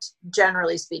field,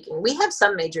 generally speaking. We have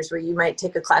some majors where you might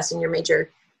take a class in your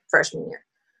major freshman year,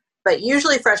 but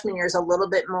usually freshman year is a little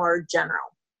bit more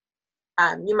general.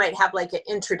 You might have like an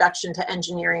introduction to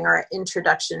engineering or an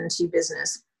introduction to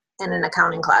business and an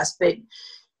accounting class, but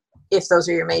if those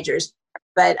are your majors,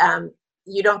 but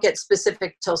you don't get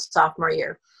specific till sophomore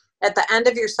year. At the end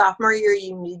of your sophomore year,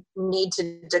 you need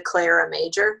to declare a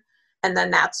major, and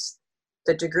then that's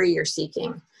the degree you're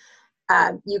seeking.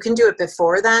 You can do it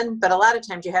before then, but a lot of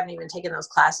times you haven't even taken those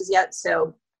classes yet.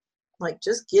 So like,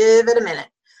 just give it a minute.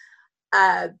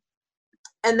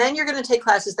 And then you're going to take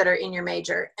classes that are in your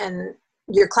major, and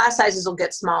your class sizes will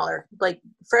get smaller. Like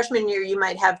freshman year, you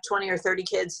might have 20 or 30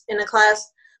 kids in a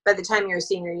class. By the time you're a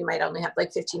senior, you might only have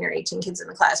like 15 or 18 kids in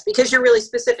the class because you're really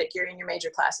specific. You're in your major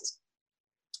classes.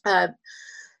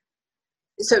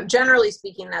 So generally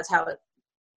speaking, that's how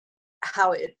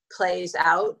it plays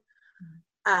out.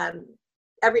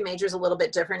 Every major is a little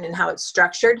bit different in how it's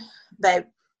structured, but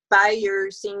by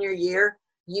your senior year,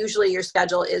 usually your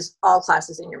schedule is all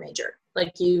classes in your major.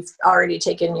 Like you've already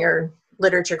taken your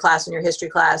literature class and your history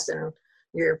class and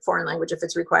your foreign language if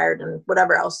it's required and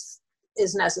whatever else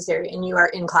is necessary, and you are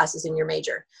in classes in your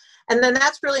major. And then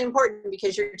that's really important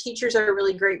because your teachers are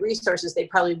really great resources. They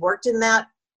probably worked in that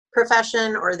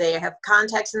profession or they have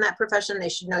contacts in that profession. They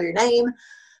should know your name.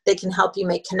 They can help you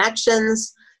make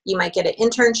connections. You might get an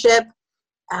internship.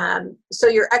 So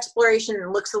your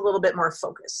exploration looks a little bit more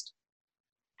focused.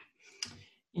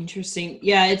 Interesting.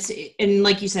 Yeah, and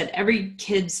like you said, every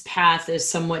kid's path is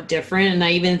somewhat different. And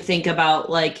I even think about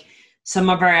like some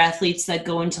of our athletes that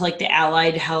go into like the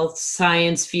allied health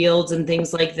science fields and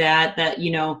things like that,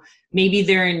 maybe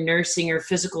they're in nursing or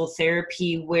physical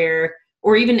therapy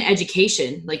or even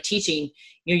education, like teaching,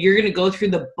 you're going to go through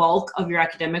the bulk of your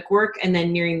academic work. And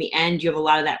then nearing the end, you have a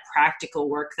lot of that practical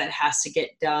work that has to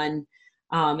get done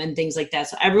and things like that.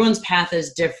 So everyone's path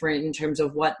is different in terms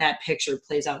of what that picture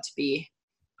plays out to be.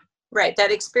 Right.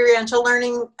 That experiential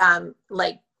learning,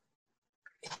 like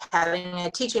having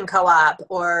a teaching co-op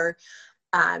or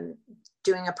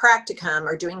doing a practicum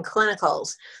or doing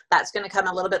clinicals. That's going to come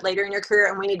a little bit later in your career,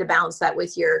 and we need to balance that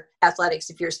with your athletics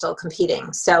if you're still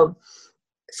competing. So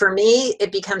for me,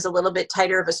 it becomes a little bit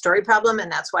tighter of a story problem,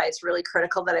 and that's why it's really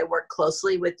critical that I work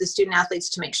closely with the student athletes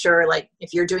to make sure, like,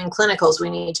 if you're doing clinicals, we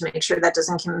need to make sure that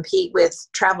doesn't compete with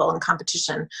travel and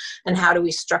competition, and how do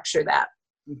we structure that?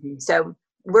 Mm-hmm. So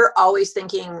we're always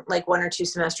thinking like 1 or 2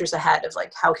 semesters ahead of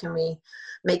like, how can we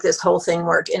make this whole thing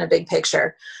work in a big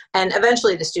picture? And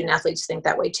eventually the student athletes think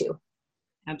that way too.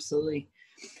 Absolutely.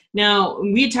 Now,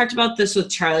 we had talked about this with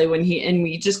Charlie and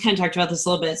we just kind of talked about this a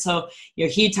little bit. So,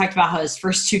 he talked about how his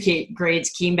first 2 grades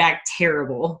came back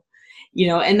terrible,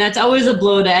 and that's always a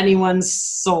blow to anyone's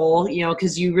soul,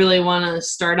 because you really want to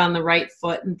start on the right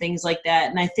foot and things like that.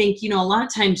 And I think, a lot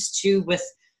of times too, with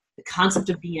the concept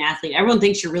of being an athlete, everyone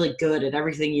thinks you're really good at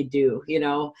everything you do,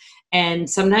 and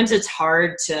sometimes it's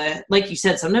hard to, like you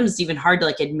said, sometimes it's even hard to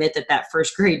like admit that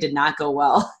first grade did not go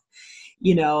well.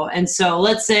 And so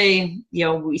let's say,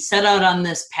 we set out on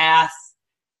this path,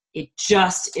 it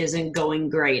just isn't going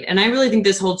great. And I really think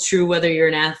this holds true whether you're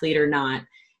an athlete or not,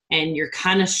 and you're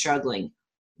kind of struggling.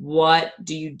 What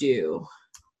do you do?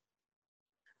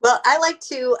 Well, I like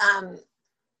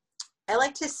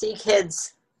to see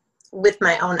kids with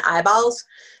my own eyeballs,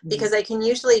 because I can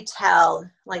usually tell,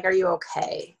 like, are you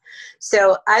okay?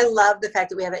 So I love the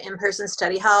fact that we have an in-person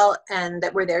study hall and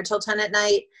that we're there till 10 at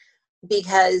night,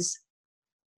 because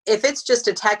if it's just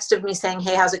a text of me saying,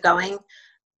 hey, how's it going?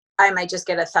 I might just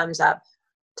get a thumbs up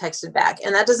texted back,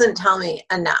 and that doesn't tell me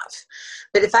enough.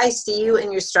 But if I see you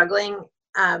and you're struggling,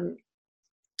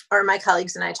 or my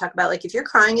colleagues and I talk about, like, if you're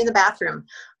crying in the bathroom,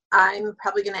 I'm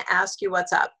probably going to ask you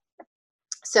what's up.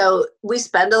 So we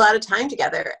spend a lot of time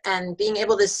together, and being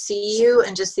able to see you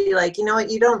and just see, like, you know what,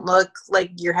 you don't look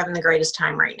like you're having the greatest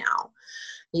time right now.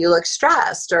 You look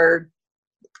stressed or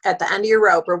at the end of your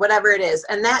rope or whatever it is.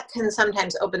 And that can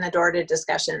sometimes open the door to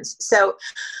discussions. So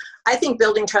I think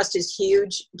building trust is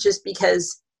huge, just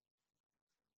because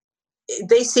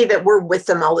they see that we're with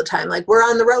them all the time. Like, we're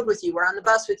on the road with you. We're on the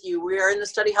bus with you. We are in the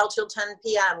study hall till 10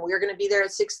 p.m. We're going to be there at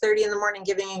 6:30 in the morning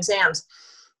giving exams.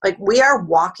 Like, we are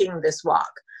walking this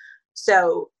walk.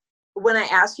 So when I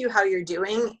ask you how you're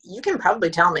doing, you can probably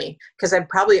tell me, because I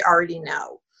probably already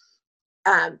know.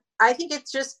 I think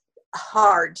it's just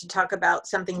hard to talk about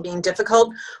something being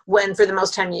difficult when, for the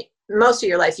most of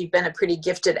your life, you've been a pretty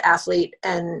gifted athlete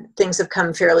and things have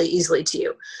come fairly easily to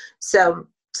you. So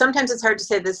sometimes it's hard to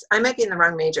say, this, I might be in the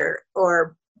wrong major,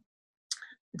 or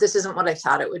this isn't what I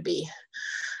thought it would be.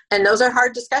 And those are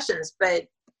hard discussions, but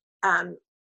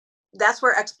that's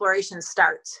where exploration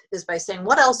starts, is by saying,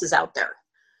 what else is out there?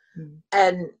 Mm-hmm.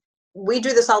 And we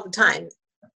do this all the time.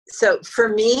 So for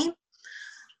me,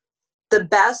 the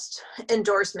best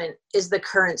endorsement is the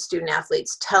current student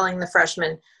athletes telling the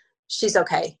freshmen, she's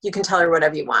okay. You can tell her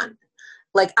whatever you want.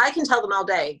 Like, I can tell them all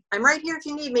day, I'm right here if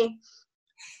you need me.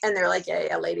 And they're like,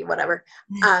 yeah, lady, whatever.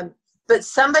 But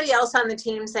somebody else on the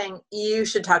team saying, you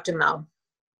should talk to Mo,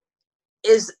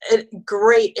 is a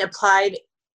great implied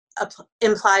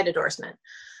endorsement,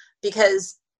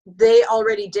 because they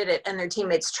already did it and their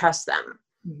teammates trust them.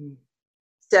 Mm-hmm.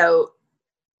 So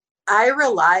I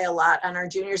rely a lot on our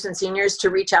juniors and seniors to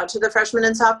reach out to the freshmen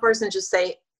and sophomores and just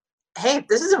say, hey, if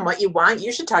this isn't what you want,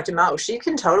 you should talk to Mo. She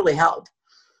can totally help.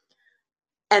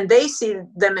 And they see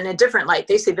them in a different light.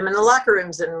 They see them in the locker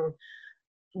rooms and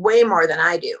way more than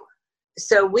I do.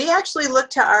 So we actually look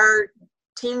to our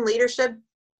team leadership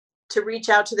to reach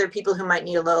out to their people who might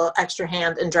need a little extra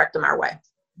hand and direct them our way.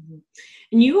 Mm-hmm.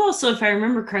 And you also, if I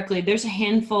remember correctly, there's a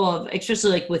handful of,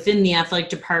 especially like within the athletic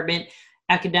department,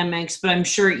 academics, but I'm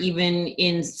sure even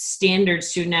in standard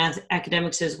student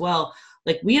academics as well,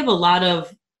 like, we have a lot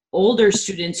of older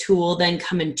students who will then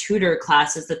come and tutor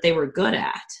classes that they were good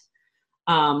at.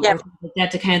 Yeah.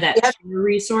 That's kind of that peer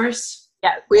resource.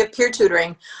 Yeah, we have peer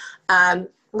tutoring.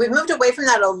 We've moved away from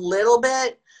that a little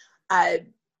bit.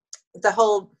 The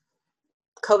whole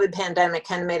COVID pandemic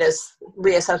kind of made us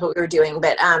reassess what we were doing,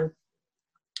 but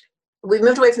we've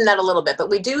moved away from that a little bit, but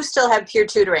we do still have peer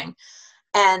tutoring.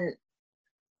 And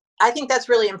I think that's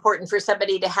really important for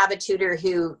somebody to have a tutor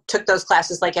who took those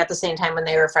classes like at the same time when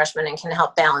they were freshmen and can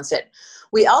help balance it.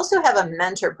 We also have a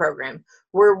mentor program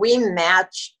where we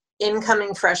match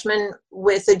incoming freshmen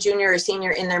with a junior or senior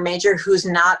in their major who's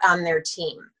not on their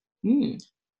team. Mm.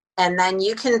 And then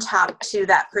you can talk to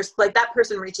that person, like that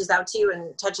person reaches out to you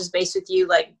and touches base with you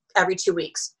like every 2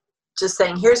 weeks, just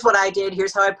saying, here's what I did.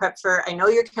 Here's how I prepped for, I know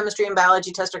your chemistry and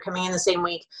biology tests are coming in the same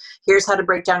week. Here's how to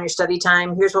break down your study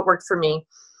time. Here's what worked for me.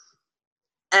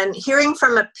 And hearing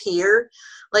from a peer,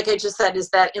 like I just said, is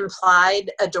that implied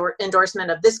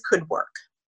endorsement of this could work.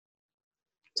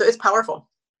 So it's powerful.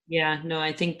 Yeah, no,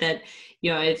 I think that,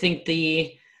 I think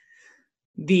the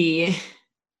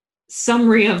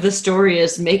summary of the story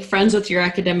is make friends with your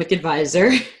academic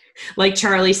advisor. Like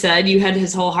Charlie said, you had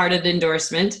his wholehearted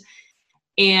endorsement.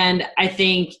 And I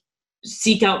think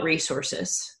seek out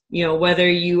resources. Whether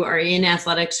you are in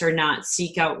athletics or not,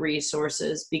 seek out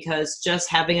resources, because just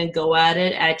having a go at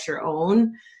it at your own,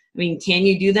 I mean, can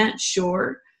you do that?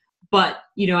 Sure. But,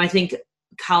 I think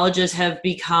colleges have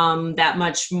become that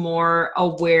much more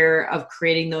aware of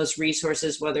creating those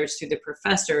resources, whether it's through the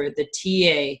professor, the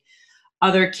TA,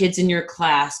 other kids in your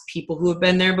class, people who have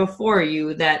been there before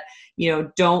you, that,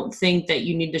 don't think that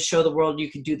you need to show the world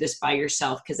you can do this by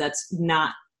yourself, because that's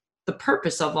not the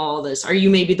purpose of all this. Are you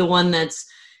maybe the one that's,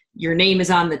 your name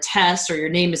is on the test or your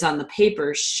name is on the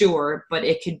paper? Sure. But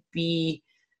it could be,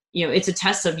 it's a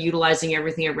test of utilizing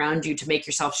everything around you to make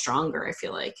yourself stronger, I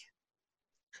feel like.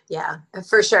 Yeah,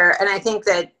 for sure. And I think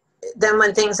that then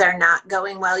when things are not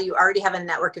going well, you already have a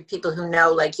network of people who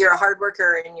know, like, you're a hard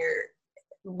worker and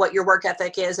what your work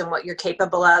ethic is and what you're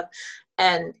capable of,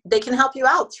 and they can help you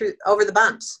out over the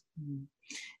bumps.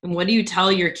 And what do you tell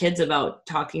your kids about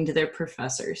talking to their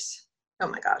professors? Oh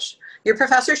my gosh, your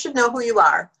professor should know who you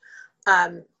are.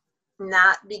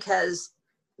 Not because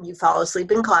you fall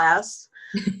asleep in class.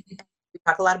 We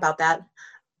talk a lot about that.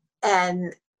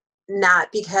 And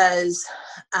not because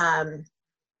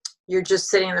you're just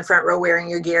sitting in the front row wearing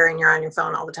your gear and you're on your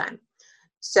phone all the time.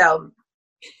 So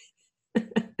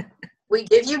we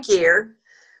give you gear,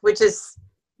 which is,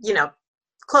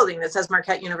 clothing that says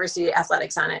Marquette University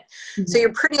Athletics on it. Mm-hmm. So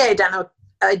you're pretty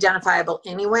identifiable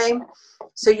anyway.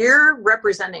 So you're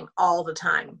representing all the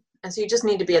time. And so you just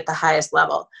need to be at the highest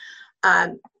level.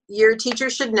 Your teacher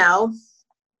should know,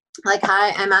 like,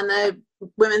 hi, I'm on the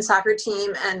women's soccer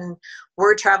team and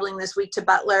we're traveling this week to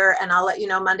Butler, and I'll let you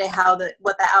know Monday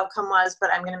what the outcome was,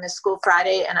 but I'm going to miss school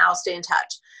Friday and I'll stay in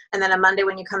touch. And then on Monday,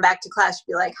 when you come back to class,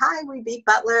 you'll be like, hi, we beat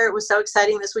Butler. It was so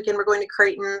exciting. This weekend we're going to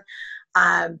Creighton.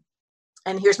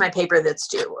 And here's my paper that's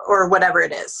due, or whatever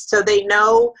it is. So they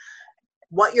know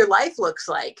what your life looks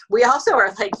like. We also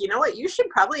are like, you know what, you should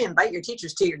probably invite your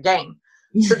teachers to your game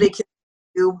so they can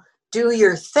do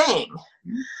your thing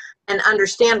and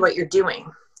understand what you're doing.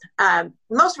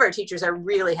 Most of our teachers are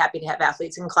really happy to have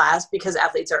athletes in class because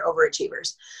athletes are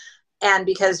overachievers. And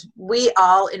because we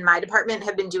all in my department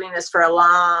have been doing this for a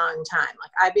long time.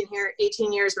 Like, I've been here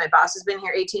 18 years. My boss has been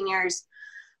here 18 years.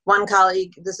 One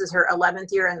colleague, this is her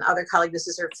 11th year, and the other colleague, this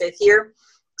is her 5th year.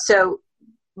 So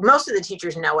most of the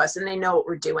teachers know us and they know what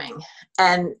we're doing.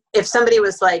 And if somebody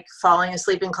was like falling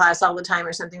asleep in class all the time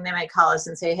or something, they might call us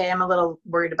and say, hey, I'm a little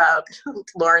worried about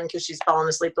Lauren because she's fallen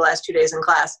asleep the last 2 days in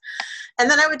class. And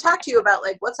then I would talk to you about,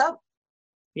 like, what's up?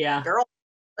 Yeah. Girl,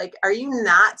 like, are you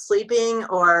not sleeping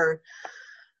or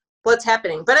what's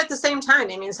happening? But at the same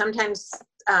time, I mean, sometimes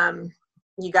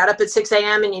you got up at 6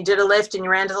 a.m. and you did a lift and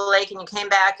you ran to the lake and you came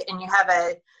back and you have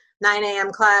a 9 a.m.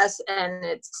 class and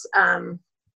it's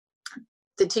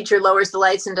the teacher lowers the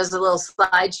lights and does a little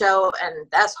slideshow, and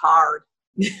that's hard.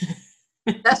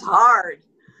 That's hard.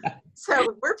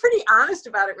 So we're pretty honest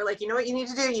about it. We're like, you know what you need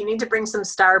to do? You need to bring some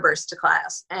Starburst to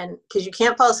class, and because you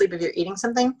can't fall asleep if you're eating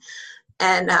something,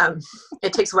 and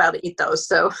it takes a while to eat those.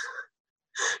 So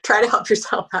try to help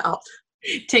yourself out.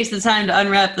 It takes the time to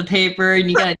unwrap the paper, and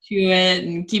you got to chew it,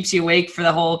 and keeps you awake for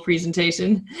the whole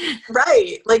presentation.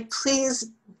 Right. Like,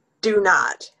 please do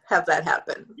not have that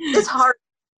happen. It's hard.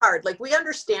 Like, we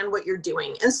understand what you're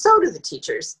doing, and so do the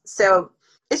teachers. So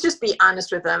it's just be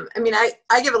honest with them. I mean,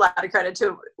 I give a lot of credit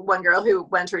to one girl who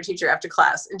went to her teacher after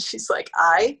class, and she's like,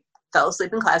 I fell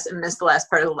asleep in class and missed the last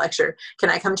part of the lecture.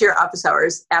 Can I come to your office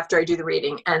hours after I do the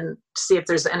reading and see if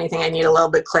there's anything I need a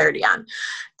little bit clarity on?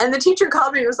 And the teacher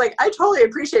called me and was like, I totally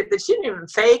appreciate that. She didn't even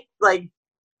fake, like,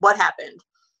 what happened.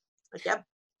 Like, yep,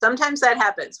 sometimes that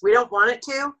happens. We don't want it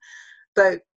to,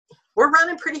 but we're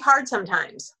running pretty hard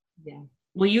sometimes. Yeah.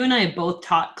 Well, you and I both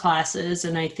taught classes,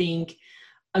 and I think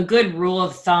a good rule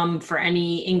of thumb for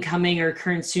any incoming or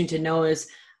current student to know is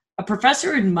a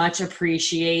professor would much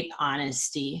appreciate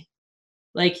honesty.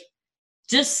 Like,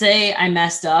 just say I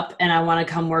messed up and I want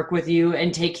to come work with you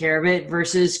and take care of it,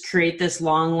 versus create this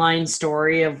long line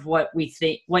story of what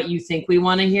you think we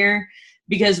want to hear,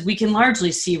 because we can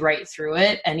largely see right through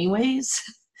it anyways.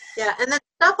 Yeah. And then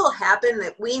stuff will happen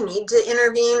that we need to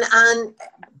intervene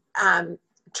on.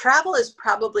 Travel is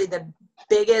probably the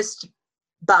biggest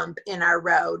bump in our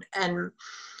road. And,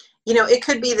 it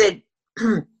could be that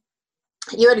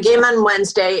you had a game on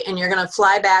Wednesday and you're going to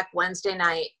fly back Wednesday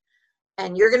night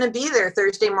and you're going to be there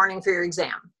Thursday morning for your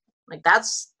exam. Like,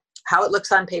 that's how it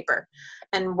looks on paper.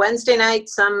 And Wednesday night,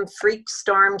 some freak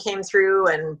storm came through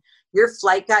and your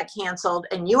flight got canceled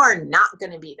and you are not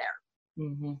going to be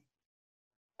there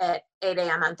at 8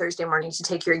 a.m. on Thursday morning to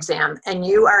take your exam, and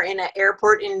you are in an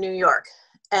airport in New York,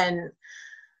 and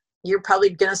you're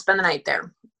probably going to spend the night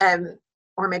there,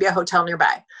 or maybe a hotel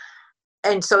nearby.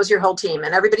 And so is your whole team,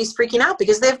 and everybody's freaking out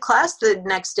because they have class the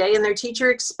next day and their teacher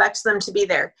expects them to be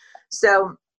there.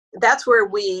 So that's where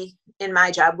we, in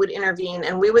my job, would intervene,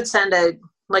 and we would send a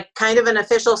kind of an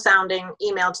official sounding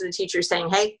email to the teacher saying,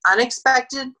 hey,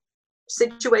 unexpected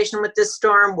situation with this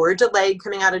storm. We're delayed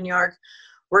coming out of New York.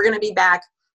 We're going to be back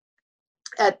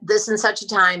at this and such a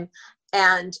time.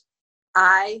 And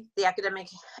I, the academic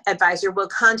advisor, will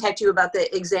contact you about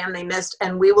the exam they missed,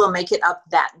 and we will make it up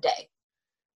that day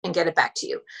and get it back to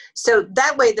you. So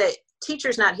that way the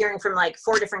teacher's not hearing from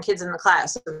 4 different kids in the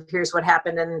class, here's what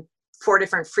happened, and 4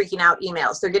 different freaking out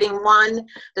emails. They're getting one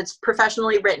that's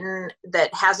professionally written,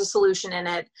 that has a solution in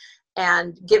it,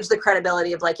 and gives the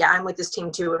credibility of yeah, I'm with this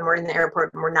team too, and we're in the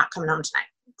airport and we're not coming home tonight.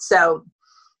 So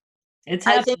it's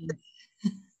I think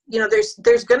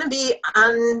there's going to be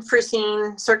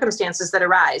unforeseen circumstances that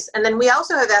arise. And then we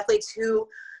also have athletes who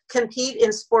compete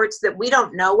in sports that we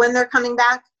don't know when they're coming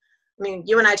back. I mean,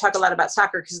 you and I talk a lot about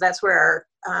soccer because that's where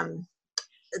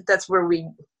we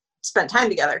spent time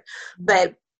together.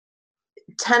 But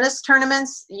tennis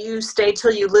tournaments, you stay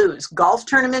till you lose. Golf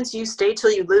tournaments, you stay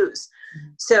till you lose.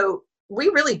 So we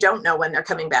really don't know when they're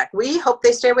coming back. We hope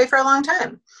they stay away for a long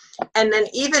time. And then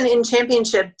even in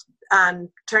championship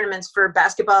tournaments for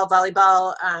basketball,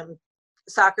 volleyball,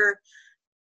 soccer,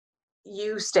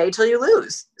 you stay till you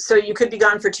lose. So you could be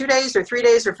gone for 2 days or 3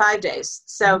 days or 5 days.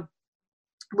 So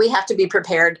we have to be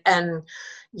prepared, and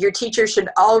your teacher should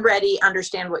already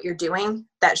understand what you're doing.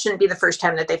 That shouldn't be the first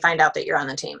time that they find out that you're on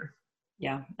the team.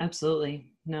 Yeah, absolutely.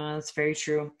 No, that's very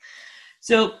true.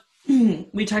 So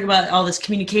we talk about all this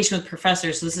communication with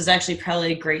professors. So this is actually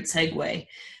probably a great segue.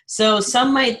 So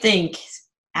some might think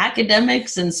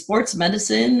academics and sports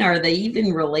medicine, are they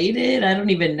even related? I don't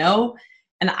even know.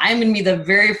 And I'm going to be the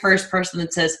very first person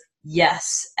that says,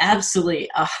 yes, absolutely,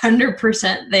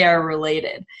 100% they are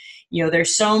related.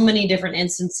 There's so many different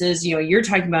instances, you're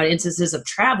talking about instances of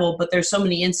travel, but there's so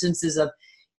many instances of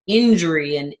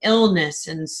injury and illness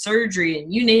and surgery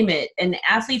and you name it. And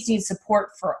athletes need support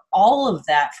for all of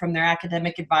that from their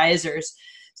academic advisors.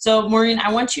 So Maureen,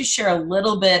 I want you to share a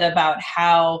little bit about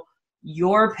how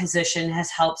your position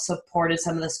has helped supported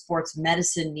some of the sports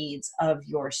medicine needs of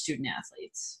your student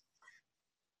athletes.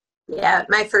 Yeah,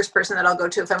 my first person that I'll go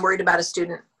to if I'm worried about a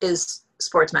student is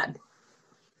sports med.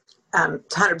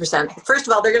 100%. First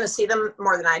of all, they're going to see them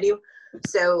more than I do.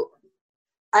 So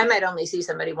I might only see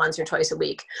somebody once or twice a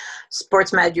week.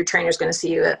 Sports med, your trainer's going to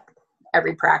see you at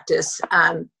every practice.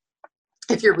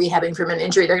 If you're rehabbing from an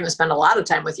injury, they're going to spend a lot of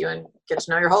time with you and get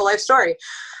to know your whole life story.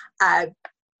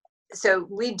 So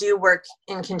we do work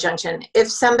in conjunction. If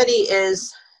somebody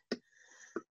is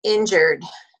injured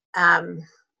and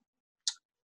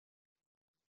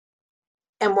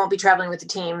won't be traveling with the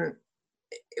team,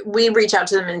 we reach out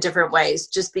to them in different ways,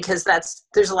 just because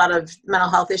there's a lot of mental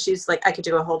health issues. I could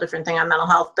do a whole different thing on mental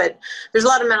health, but there's a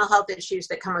lot of mental health issues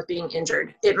that come with being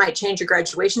injured. It might change your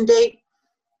graduation date.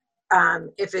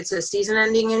 If it's a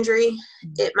season-ending injury,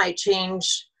 it might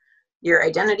change your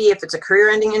identity if it's a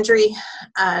career-ending injury,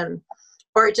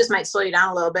 or it just might slow you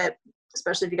down a little bit,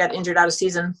 especially if you got injured out of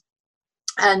season.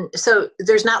 And so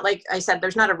there's not, like I said,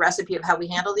 there's not a recipe of how we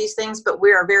handle these things, but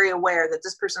we are very aware that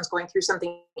this person's going through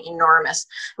something enormous,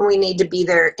 and we need to be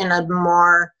there in a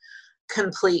more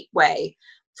complete way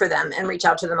for them and reach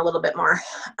out to them a little bit more.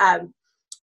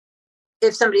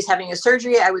 If somebody's having a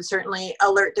surgery, I would certainly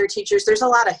alert their teachers. There's a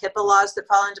lot of HIPAA laws that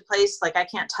fall into place. I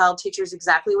can't tell teachers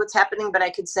exactly what's happening, but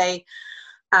I could say,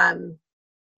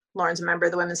 Lauren's a member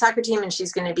of the women's soccer team, and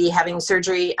she's going to be having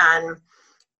surgery on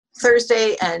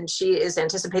Thursday, and she is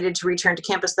anticipated to return to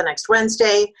campus the next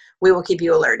Wednesday. We will keep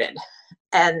you alerted.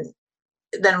 And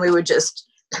then we would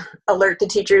just alert the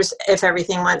teachers if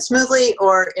everything went smoothly,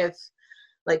 or if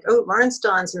oh, Lauren's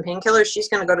still on some painkillers, she's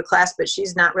going to go to class, but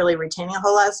she's not really retaining a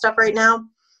whole lot of stuff right now.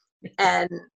 And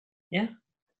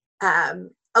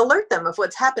alert them of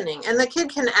what's happening. And the kid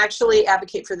can actually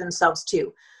advocate for themselves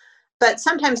too. But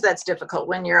sometimes that's difficult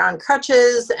when you're on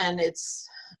crutches and it's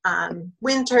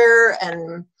winter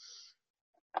and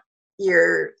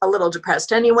you're a little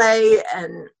depressed anyway,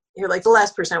 and you're the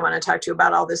last person I want to talk to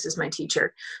about all this is my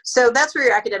teacher. So that's where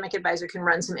your academic advisor can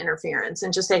run some interference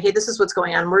and just say, hey, this is what's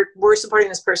going on. We're supporting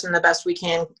this person the best we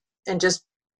can, and just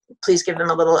please give them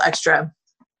a little extra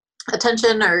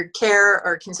attention or care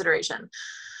or consideration.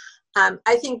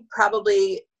 I think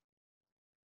probably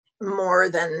more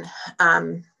than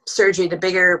surgery, the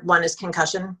bigger one is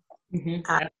concussion.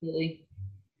 Absolutely.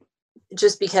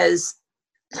 just because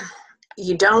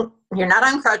you're not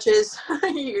on crutches,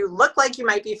 you look like you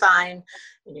might be fine,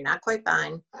 and you're not quite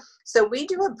fine. So we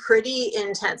do a pretty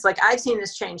intense, like I've seen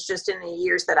this change just in the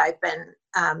years that I've been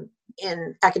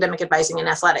in academic advising and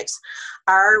athletics.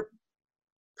 Our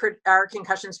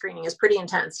concussion screening is pretty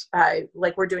intense.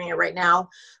 Like we're doing it right now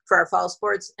for our fall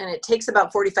sports, and it takes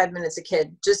about 45 minutes a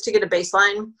kid just to get a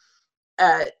baseline.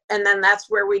 And then that's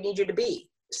where we need you to be.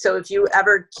 So if you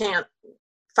ever can't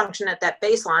function at that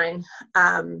baseline,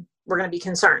 we're going to be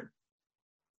concerned.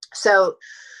 So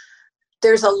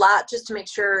there's a lot just to make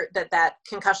sure that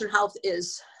concussion health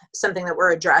is something that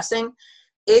we're addressing.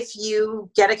 If you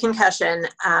get a concussion,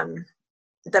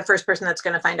 the first person that's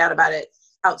going to find out about it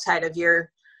outside of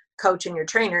your coach and your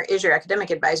trainer is your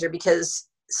academic advisor, because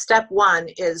step one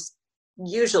is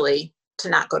usually to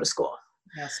not go to school.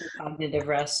 Yeah, so cognitive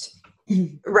rest.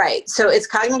 Right. So it's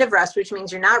cognitive rest, which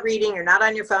means you're not reading, you're not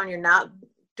on your phone, you're not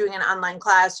doing an online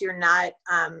class, you're not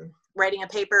writing a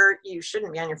paper. You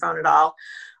shouldn't be on your phone at all,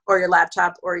 or your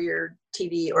laptop or your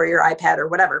TV or your iPad or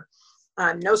whatever.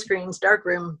 No screens, dark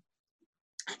room.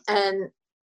 And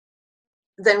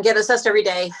then get assessed every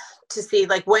day to see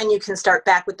like when you can start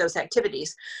back with those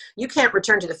activities. You can't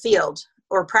return to the field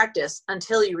or practice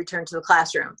until you return to the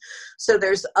classroom. So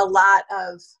there's a lot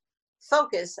of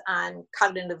focus on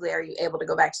cognitively, are you able to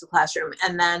go back to the classroom?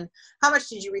 And then how much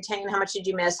did you retain? How much did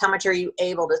you miss? How much are you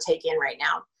able to take in right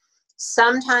now?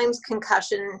 Sometimes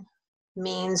concussion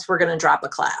means we're going to drop a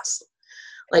class.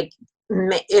 Like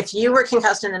if you were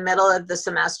concussed in the middle of the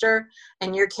semester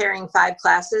and you're carrying 5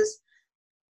 classes,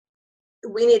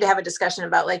 we need to have a discussion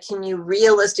about like, can you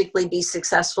realistically be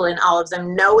successful in all of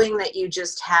them, knowing that you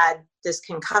just had this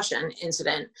concussion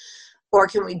incident? Or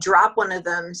can we drop one of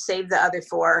them, save the other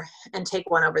 4, and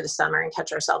take one over the summer and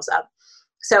catch ourselves up?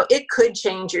 So it could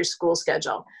change your school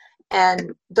schedule.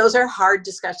 And those are hard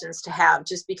discussions to have,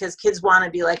 just because kids want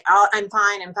to be like, oh, I'm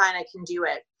fine, I can do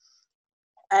it.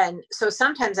 And so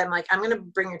sometimes I'm like, I'm going to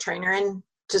bring your trainer in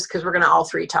just because we're going to all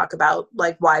 3 talk about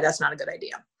like why that's not a good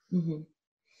idea. Mm-hmm.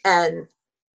 And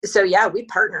so, yeah, we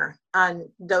partner on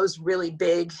those really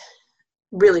big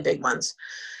ones.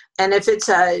 And if it's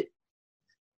a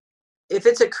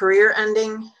career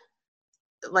ending,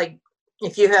 like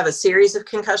if you have a series of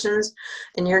concussions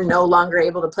and you're no longer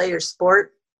able to play your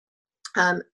sport,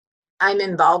 I'm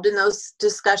involved in those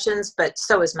discussions, but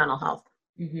so is mental health.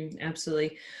 Mm-hmm,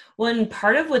 absolutely. One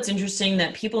part of what's interesting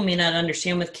that people may not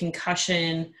understand with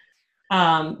concussion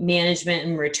management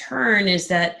and return is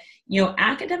that,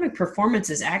 academic performance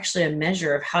is actually a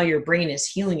measure of how your brain is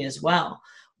healing as well.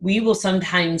 We will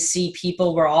sometimes see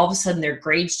people where all of a sudden their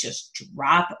grades just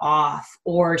drop off,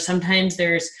 or sometimes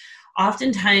there's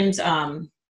oftentimes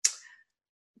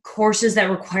courses that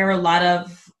require a lot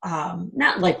of,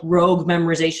 not like rogue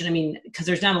memorization. Because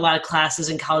there's not a lot of classes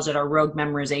in college that are rogue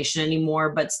memorization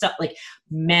anymore, but stuff like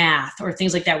math or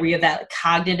things like that, where you have that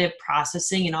cognitive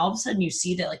processing, and all of a sudden you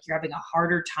see that like you're having a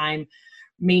harder time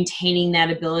maintaining that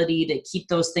ability to keep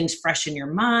those things fresh in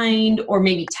your mind, or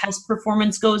maybe test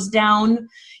performance goes down.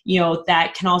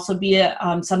 That can also be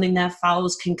something that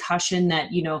follows concussion,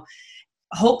 that,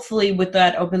 hopefully with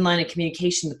that open line of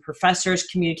communication, the professors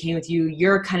communicating with you,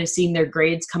 you're kind of seeing their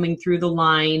grades coming through the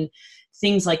line,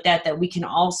 things like that, that we can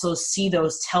also see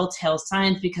those telltale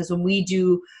signs. Because when we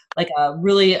do like a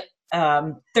really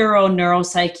thorough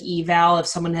neuropsych eval, if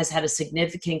someone has had a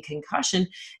significant concussion,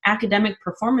 academic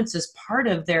performance is part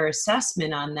of their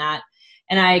assessment on that.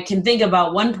 And I can think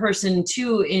about one person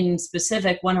too, in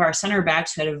specific, one of our center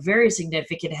backs who had a very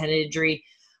significant head injury.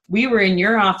 We were in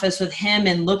your office with him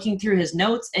and looking through his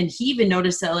notes, and he even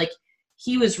noticed that like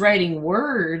he was writing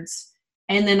words,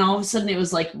 and then all of a sudden it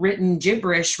was like written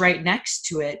gibberish right next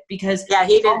to it, because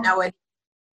he didn't know it.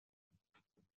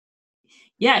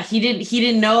 Yeah, he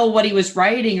didn't know what he was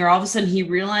writing, or all of a sudden he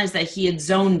realized that he had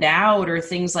zoned out, or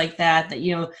things like that,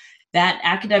 that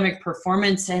academic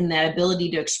performance and that ability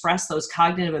to express those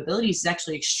cognitive abilities is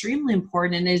actually extremely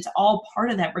important, and it's all part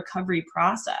of that recovery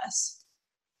process.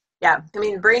 Yeah,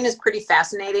 brain is pretty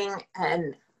fascinating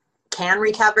and can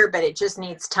recover, but it just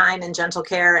needs time and gentle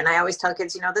care. And I always tell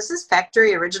kids, this is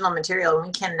factory original material and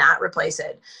we cannot replace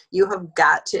it. You have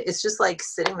got to, it's just like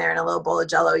sitting there in a little bowl of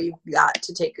Jell-O. You've got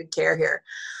to take good care here.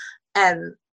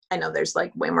 And I know there's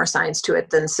like way more science to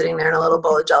it than sitting there in a little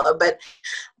bowl of Jell-O, but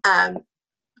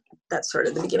that's sort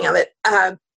of the beginning of it.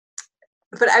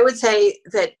 But I would say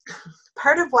that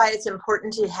part of why it's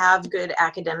important to have good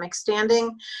academic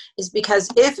standing is because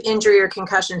if injury or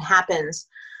concussion happens,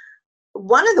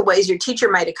 one of the ways your teacher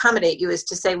might accommodate you is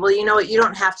to say, well, you know what, you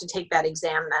don't have to take that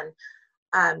exam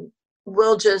then.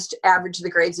 We'll just average the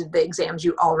grades of the exams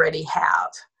you already have.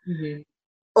 Mm-hmm.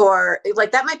 or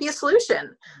like that might be a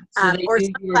solution. So they Or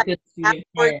think you were a good student.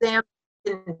 for example,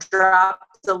 can drop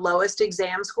the lowest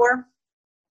exam score.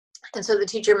 And so the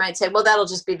teacher might say, well, that'll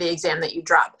just be the exam that you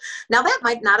drop. Now that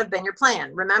might not have been your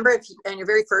plan. Remember, if you, in your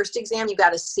very first exam, you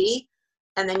got a C,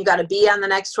 and then you got a B on the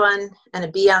next one, and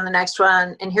a B on the next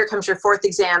one, and here comes your fourth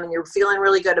exam, and you're feeling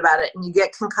really good about it, and you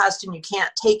get concussed and you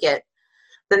can't take it,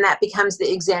 then that becomes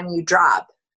the exam you drop,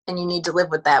 and you need to live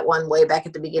with that one way back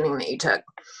at the beginning that you took.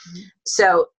 Mm-hmm.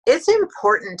 So it's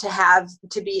important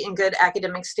to be in good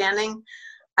academic standing.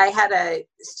 I had a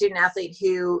student athlete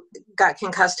who got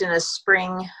concussed in a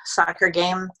spring soccer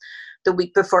game the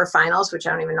week before finals, which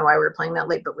I don't even know why we were playing that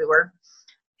late, but we were.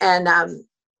 And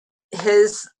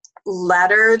his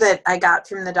letter that I got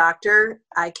from the doctor,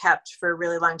 I kept for a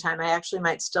really long time. I actually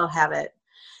might still have it.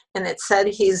 And it said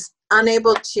he's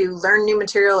unable to learn new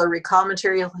material or recall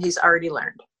material he's already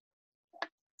learned.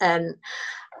 And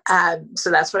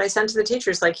so that's what I sent to the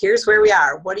teachers. Like, here's where we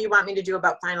are. What do you want me to do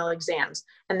about final exams?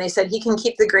 And they said he can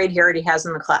keep the grade he already has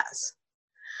in the class.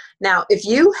 Now, if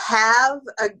you have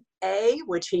A,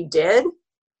 which he did,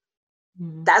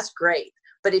 that's great.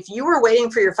 But if you were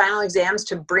waiting for your final exams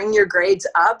to bring your grades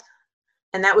up,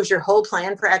 and that was your whole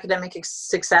plan for academic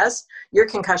success, your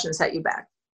concussion set you back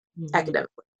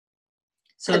academically.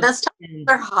 So and that's tough.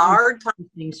 They're hard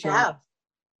times to have.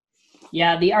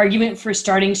 Yeah, the argument for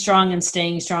starting strong and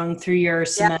staying strong through your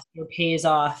semester pays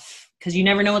off because you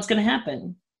never know what's going to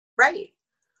happen. Right.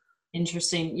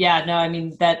 Interesting. Yeah, no, I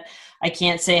mean, that I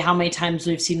can't say how many times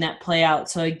we've seen that play out.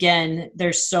 So again,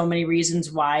 there's so many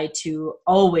reasons why to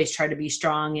always try to be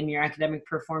strong in your academic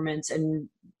performance and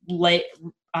lean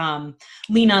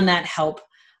on that help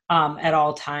at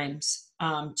all times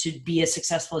to be as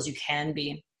successful as you can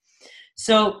be.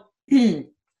 So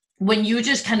when you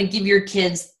just kind of give your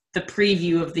kids the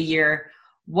preview of the year,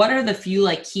 what are the few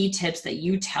key tips that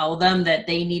you tell them that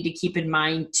they need to keep in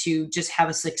mind to just have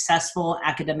a successful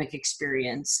academic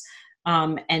experience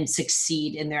and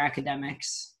succeed in their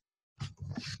academics?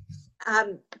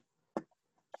 I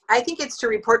think it's to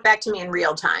report back to me in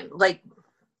real time.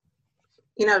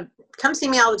 Come see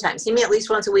me all the time. See me at least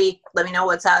once a week. Let me know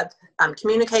what's up.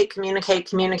 Communicate.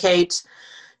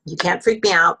 You can't freak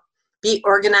me out. Be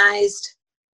organized.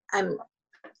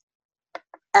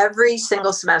 Every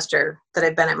single semester that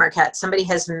I've been at Marquette, somebody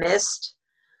has missed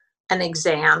an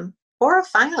exam or a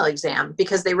final exam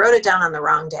because they wrote it down on the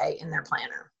wrong day in their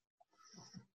planner.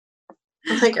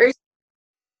 I'm like,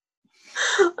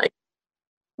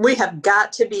 we have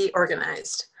got to be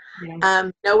organized. Yeah.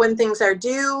 Know when things are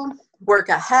due, work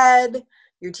ahead.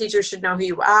 Your teacher should know who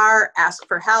you are, ask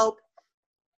for help.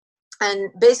 And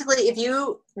basically, if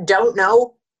you don't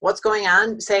know what's going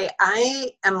on, say,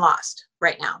 I am lost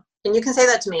right now. And you can say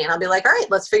that to me and I'll be like, all right,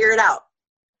 let's figure it out.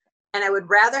 And I would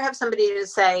rather have somebody to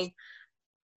say,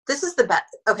 this is the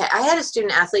best. Okay, I had a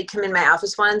student athlete come in my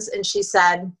office once and she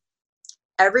said,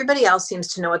 everybody else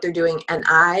seems to know what they're doing and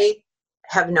I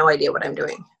have no idea what I'm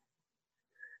doing.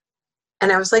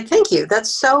 And I was like, thank you.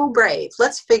 That's so brave.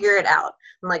 Let's figure it out.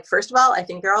 I'm like, first of all, I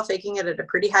think they're all faking it at a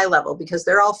pretty high level because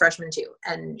they're all freshmen too.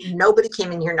 And nobody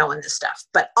came in here knowing this stuff.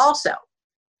 But also,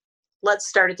 let's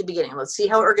start at the beginning. Let's see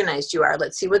how organized you are.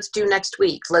 Let's see what's due next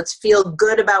week. Let's feel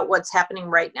good about what's happening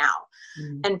right now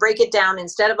and break it down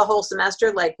instead of a whole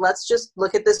semester. Let's just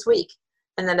look at this week.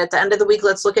 And then at the end of the week,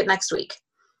 let's look at next week.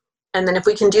 And then if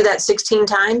we can do that 16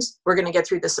 times, we're going to get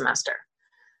through the semester.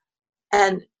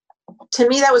 And to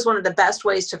me, that was one of the best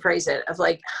ways to phrase it of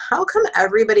how come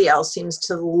everybody else seems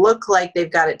to look like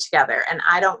they've got it together and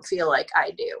I don't feel like I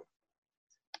do?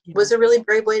 Yeah. Was a really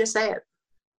brave way to say it.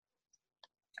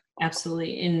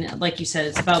 Absolutely. And like you said,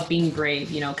 it's about being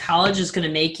brave. College is going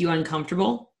to make you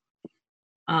uncomfortable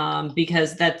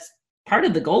because that's part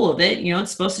of the goal of it.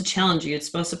 It's supposed to challenge you. It's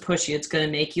supposed to push you. It's going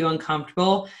to make you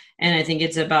uncomfortable. And I think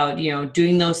it's about,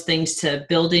 doing those things to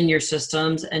build in your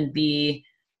systems and be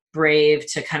brave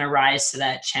to kind of rise to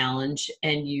that challenge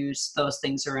and use those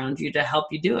things around you to help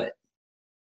you do it.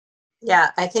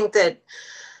 Yeah, I think that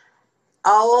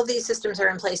all of these systems are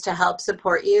in place to help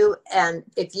support you. And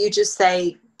if you just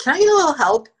say, can I get a little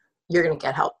help? You're going to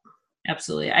get help.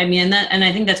 Absolutely. I mean, and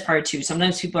I think that's part too.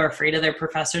 Sometimes people are afraid of their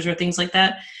professors or things like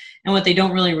that. And what they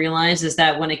don't really realize is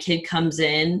that when a kid comes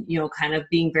in, kind of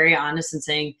being very honest and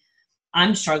saying,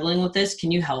 I'm struggling with this. Can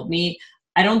you help me?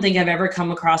 I don't think I've ever come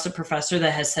across a professor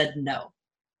that has said no.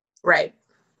 Right.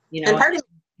 And part of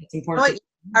it's important.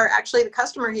 You are actually the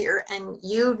customer here and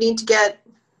you need to get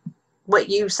what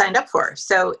you signed up for.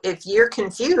 So if you're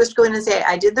confused, go in and say,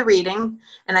 I did the reading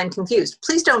and I'm confused.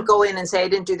 Please don't go in and say, I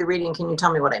didn't do the reading. Can you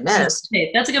tell me what I missed?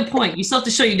 Okay, that's a good point. You still have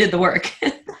to show you did the work.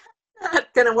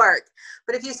 Not going to work.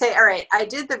 But if you say, all right, I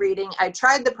did the reading, I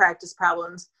tried the practice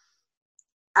problems,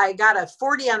 I got a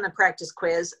 40 on the practice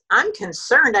quiz, I'm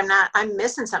concerned I'm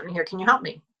missing something here. Can you help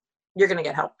me? You're going to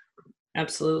get help.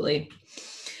 Absolutely.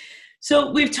 So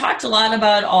we've talked a lot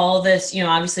about all this,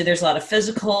 obviously there's a lot of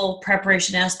physical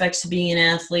preparation aspects to being an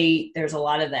athlete. There's a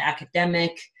lot of the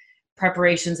academic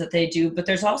preparations that they do, but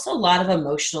there's also a lot of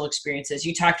emotional experiences.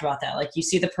 You talked about that. Like you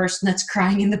see the person that's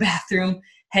crying in the bathroom.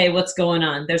 Hey, what's going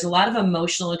on? There's a lot of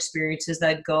emotional experiences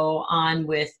that go on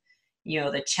with,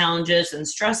 the challenges and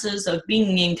stresses of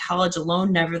being in college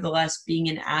alone, nevertheless being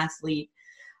an athlete.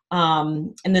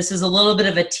 And this is a little bit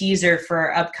of a teaser for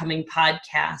our upcoming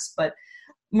podcast, but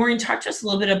Maureen, talk to us a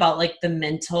little bit about like the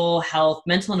mental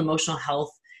and emotional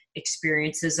health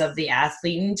experiences of the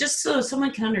athlete, and just so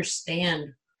someone can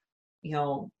understand,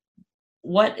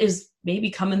 what is maybe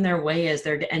coming their way as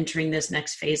they're entering this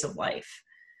next phase of life.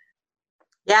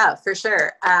 Yeah, for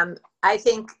sure. I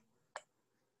think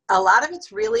a lot of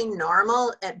it's really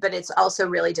normal, but it's also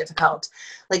really difficult.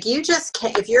 Like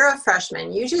if you're a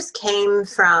freshman, you just came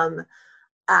from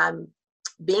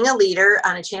being a leader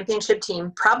on a championship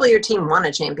team. Probably your team won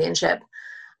a championship.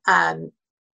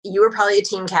 You were probably a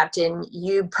team captain.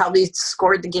 You probably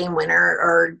scored the game winner,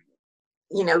 or,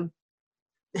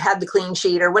 had the clean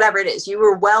sheet, or whatever it is. You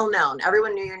were well known.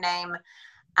 Everyone knew your name.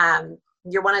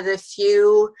 You're one of the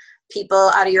few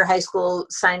people out of your high school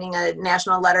signing a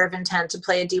national letter of intent to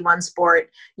play a D1 sport.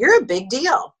 You're a big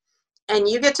deal. And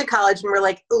you get to college and we're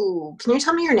like, ooh, can you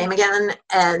tell me your name again?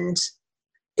 And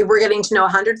we're getting to know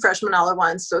 100 freshmen all at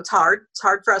once. So it's hard. It's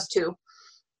hard for us too.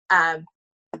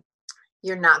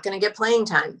 You're not going to get playing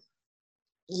time.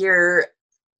 You're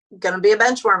going to be a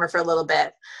bench warmer for a little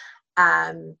bit.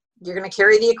 You're going to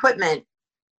carry the equipment.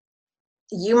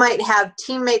 You might have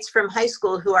teammates from high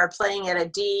school who are playing at a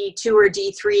D2 or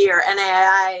D3 or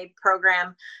NAIA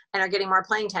program and are getting more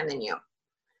playing time than you.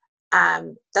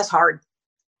 That's hard.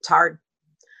 It's hard.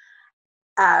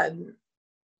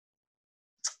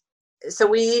 So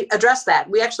we address that.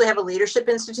 We actually have a leadership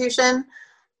institution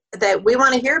that we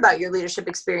want to hear about your leadership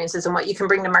experiences and what you can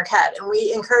bring to Marquette. And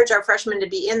we encourage our freshmen to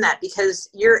be in that, because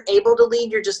you're able to lead.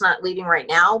 You're just not leading right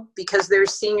now because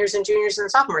there's seniors and juniors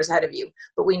and sophomores ahead of you,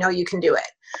 but we know you can do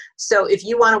it. So if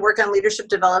you want to work on leadership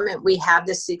development, we have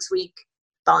this 6-week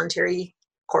voluntary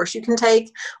course you can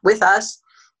take with us.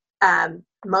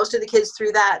 Most of the kids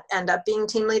through that end up being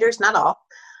team leaders, not all.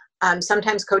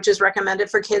 Sometimes coaches recommend it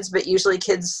for kids, but usually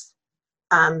kids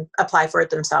apply for it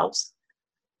themselves.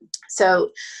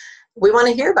 So we want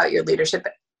to hear about your leadership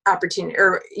opportunity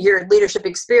or your leadership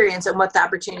experience and what the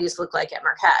opportunities look like at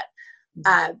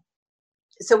Marquette.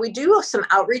 So we do some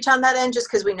outreach on that end,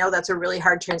 just because we know that's a really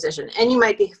hard transition, and you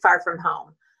might be far from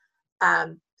home,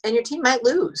 and your team might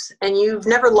lose, and you've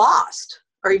never lost,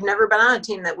 or you've never been on a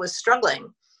team that was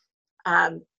struggling.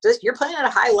 You're playing at a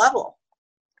high level.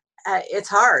 It's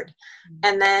hard.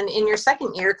 And then in your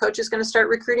second year, coach is going to start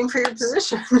recruiting for your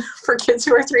position for kids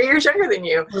who are 3 years younger than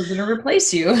you. We're going to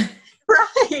replace you.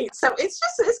 Right. So it's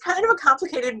kind of a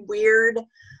complicated, weird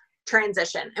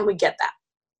transition. And we get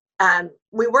that.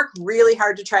 We work really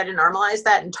hard to try to normalize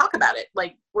that and talk about it.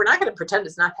 Like, we're not going to pretend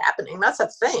it's not happening. That's a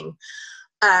thing.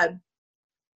 And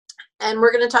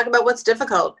we're going to talk about what's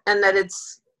difficult, and that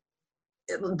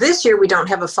this year we don't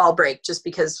have a fall break, just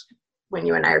because when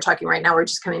you and I are talking right now, we're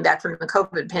just coming back from the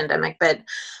COVID pandemic, but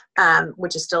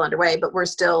which is still underway, but we're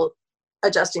still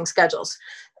adjusting schedules.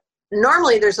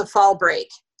 Normally there's a fall break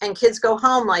and kids go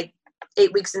home like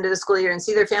 8 weeks into the school year and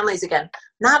see their families again.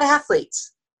 Not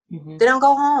athletes. Mm-hmm. They don't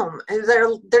go home.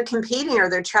 They're competing or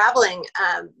they're traveling.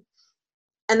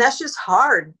 And that's just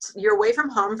hard. You're away from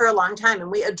home for a long time, and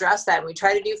we address that. And we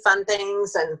try to do fun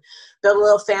things and build a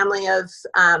little family of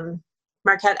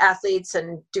Marquette athletes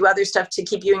and do other stuff to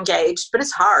keep you engaged, but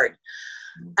it's hard.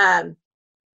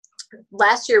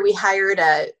 Last year we hired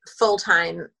a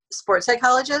full-time sports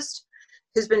psychologist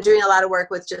who's been doing a lot of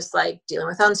work with just like dealing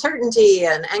with uncertainty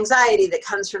and anxiety that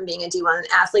comes from being a D1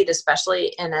 athlete,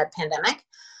 especially in a pandemic.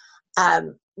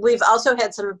 We've also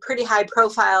had some pretty high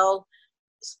profile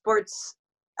sports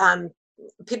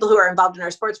people who are involved in our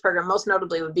sports program. Most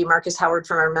notably would be Marcus Howard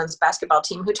from our men's basketball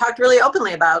team, who talked really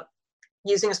openly about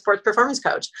using a sports performance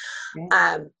coach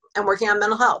and working on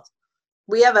mental health.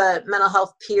 We have a mental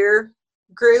health peer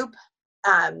group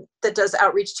that does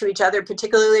outreach to each other,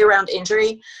 particularly around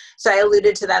injury. So I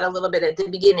alluded to that a little bit at the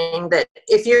beginning, that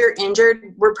if you're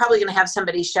injured, we're probably going to have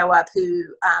somebody show up who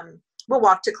will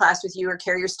walk to class with you or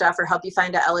carry your stuff or help you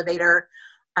find an elevator,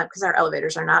 because our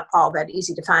elevators are not all that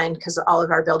easy to find because all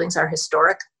of our buildings are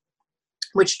historic,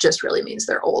 which just really means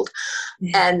they're old.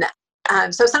 And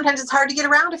So sometimes it's hard to get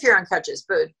around if you're on crutches,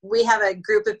 but we have a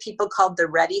group of people called the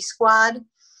Ready Squad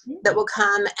that will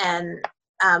come and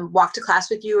walk to class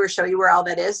with you or show you where all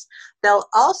that is. They'll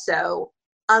also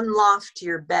unloft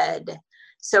your bed.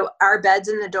 So our beds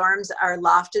in the dorms are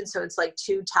lofted, so it's like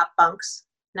 2 top bunks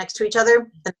next to each other,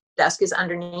 and the desk is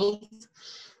underneath.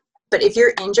 But if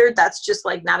you're injured, that's just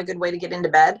like not a good way to get into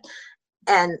bed.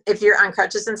 And if you're on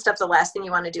crutches and stuff, the last thing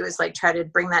you want to do is like try to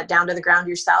bring that down to the ground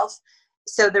yourself.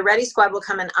 So the Ready Squad will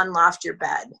come and unloft your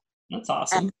bed. That's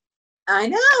awesome. And I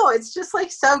know, it's just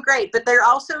like so great. But they're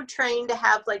also trained to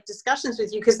have like discussions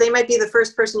with you, because they might be the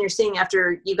first person you're seeing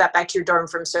after you got back to your dorm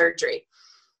from surgery.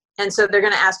 And so they're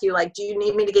going to ask you, like, do you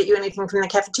need me to get you anything from the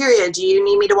cafeteria? Do you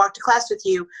need me to walk to class with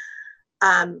you?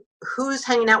 Who's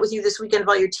hanging out with you this weekend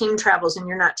while your team travels and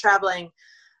you're not traveling?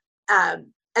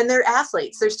 And they're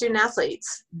athletes, they're student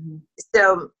athletes. Mm-hmm.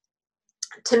 So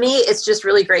to me, it's just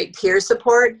really great peer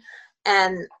support.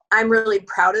 And I'm really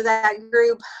proud of that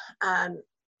group.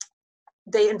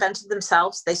 They invented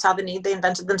themselves. They saw the need. They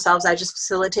invented themselves. I just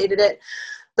facilitated it.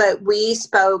 But we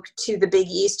spoke to the Big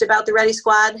East about the Ready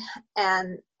Squad,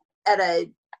 and at a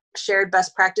shared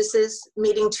best practices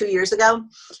meeting 2 years ago,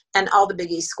 and all the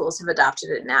Big East schools have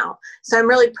adopted it now. So I'm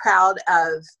really proud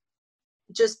of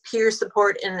just peer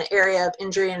support in the area of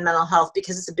injury and mental health,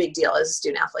 because it's a big deal as a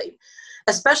student athlete,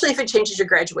 especially if it changes your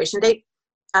graduation date.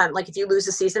 Like if you lose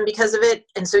a season because of it,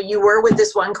 and so you were with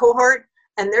this one cohort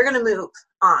and they're going to move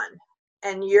on,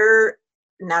 and you're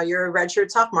a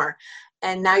redshirt sophomore,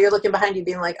 and now you're looking behind you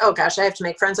being like, oh gosh, I have to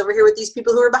make friends over here with these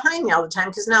people who are behind me all the time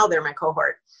because now they're my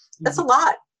cohort. That's a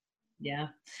lot. Yeah.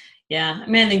 I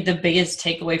mean, I think the biggest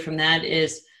takeaway from that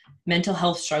is mental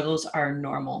health struggles are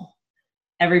normal.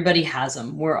 Everybody has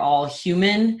them. We're all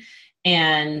human,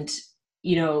 and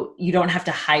you don't have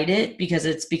to hide it, because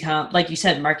it's become, like you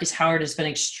said, Marcus Howard has been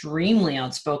extremely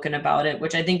outspoken about it,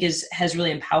 which I think has really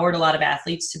empowered a lot of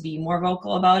athletes to be more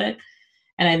vocal about it.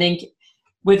 And I think,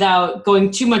 without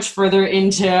going too much further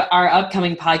into our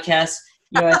upcoming podcast,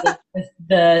 I think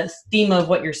the theme of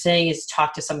what you're saying is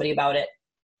talk to somebody about it.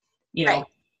 Right.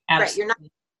 Right. You're not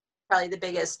probably the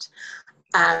biggest.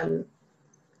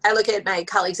 I look at my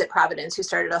colleagues at Providence who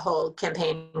started a whole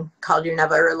campaign called You're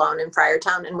Never Alone in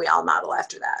Friartown, and we all model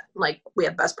after that. Like, we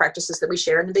have best practices that we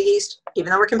share in the Big East.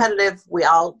 Even though we're competitive, we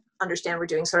all understand we're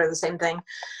doing sort of the same thing.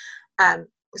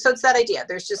 So it's that idea.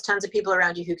 There's just tons of people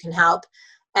around you who can help.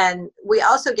 And we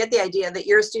also get the idea that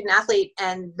you're a student athlete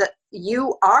and that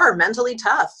you are mentally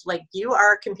tough. Like, you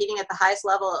are competing at the highest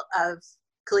level of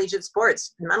collegiate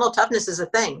sports. Mental toughness is a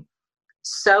thing.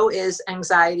 So is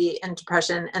anxiety and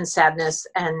depression and sadness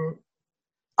and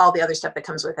all the other stuff that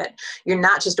comes with it. You're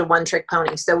not just a one-trick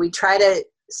pony. So we try to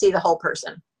see the whole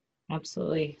person.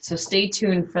 Absolutely. So stay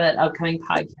tuned for that upcoming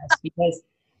podcast, because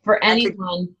for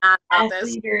anyone,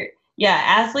 athlete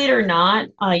or not,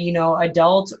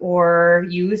 adult or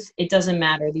youth, it doesn't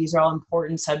matter. These are all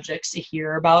important subjects to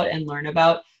hear about and learn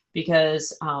about,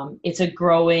 because it's a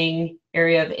growing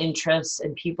area of interest,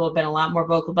 and people have been a lot more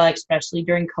vocal about it, especially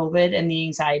during COVID and the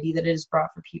anxiety that it has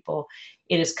brought for people.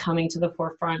 It is coming to the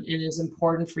forefront, and it is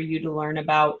important for you to learn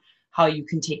about how you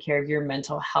can take care of your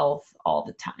mental health all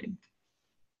the time.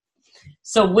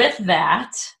 So with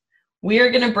that, we are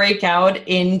going to break out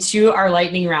into our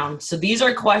lightning round. So these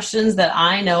are questions that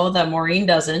I know that Maureen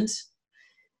doesn't.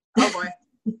 Oh boy.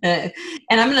 And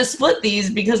I'm going to split these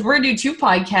because we're going to do 2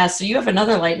 podcasts. So you have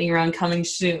another lightning round coming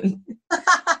soon.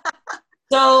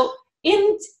 So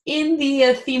in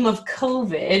the theme of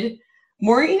COVID,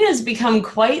 Maureen has become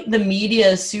quite the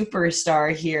media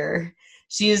superstar here.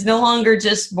 She is no longer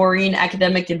just Maureen,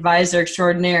 academic advisor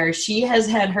extraordinaire. She has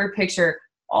had her picture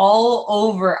all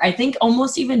over, I think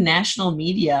almost even national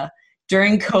media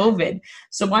during COVID.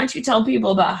 So why don't you tell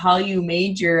people about how you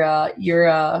made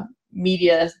your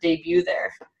media debut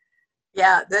there?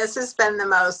 Yeah, this has been the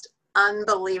most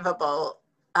unbelievable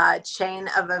chain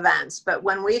of events. But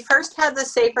when we first had the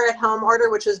Safer at Home order,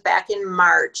 which was back in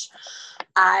March,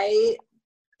 I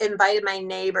invited my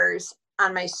neighbors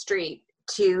on my street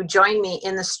to join me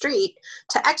in the street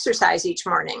to exercise each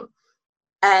morning.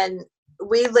 And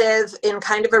we live in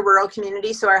kind of a rural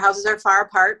community, so our houses are far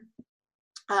apart.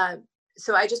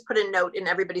 So I just put a note in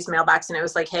everybody's mailbox, and it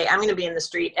was like, hey, I'm going to be in the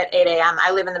street at 8 a.m.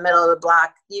 I live in the middle of the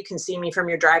block. You can see me from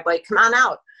your driveway. Come on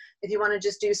out if you want to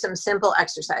just do some simple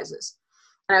exercises.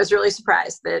 And I was really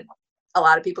surprised that a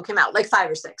lot of people came out, like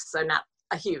 5 or 6. So not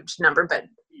a huge number, but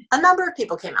a number of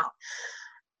people came out.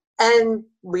 And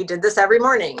we did this every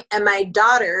morning. And my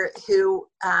daughter, who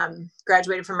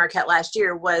graduated from Marquette last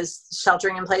year, was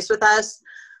sheltering in place with us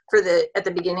at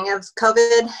the beginning of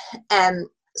COVID. And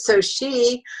so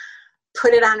she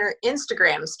put it on her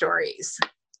Instagram stories.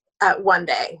 one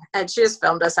day, and she just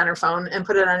filmed us on her phone and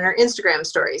put it on her Instagram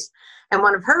stories. And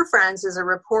one of her friends is a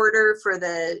reporter for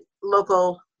the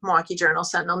local Milwaukee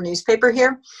Journal-Sentinel newspaper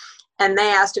here. And they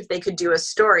asked if they could do a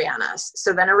story on us.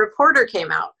 So then a reporter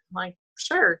came out. I'm like,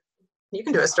 sure, you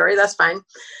can do a story. That's fine.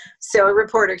 So a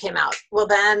reporter came out. Well,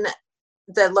 then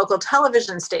the local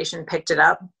television station picked it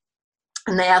up,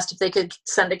 and they asked if they could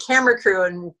send a camera crew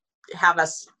and have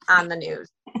us on the news.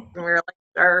 And we were like,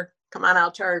 sure, come on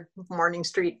out to our morning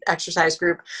street exercise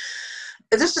group.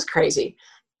 It's just crazy.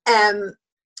 And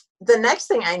the next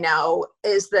thing I know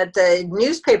is that the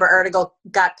newspaper article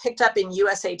got picked up in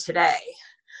USA Today.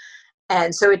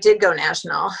 And so it did go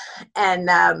national. And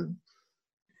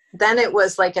then it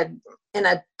was like in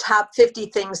a top 50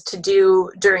 things to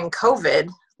do during COVID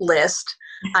list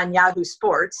on Yahoo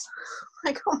Sports.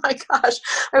 Like, oh my gosh,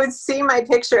 I would see my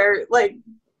picture like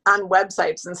on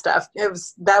websites and stuff.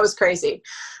 That was crazy.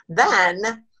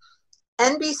 Then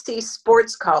NBC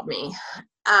Sports called me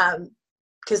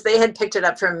because they had picked it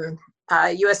up from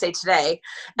USA Today,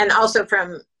 and also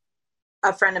from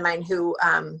a friend of mine who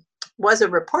was a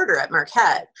reporter at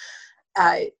Marquette.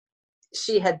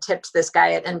 She had tipped this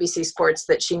guy at NBC Sports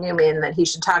that she knew me and that he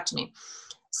should talk to me.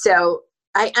 So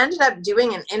I ended up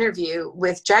doing an interview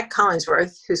with Jack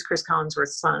Collinsworth, who's Chris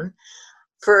Collinsworth's son,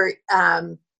 for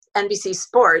NBC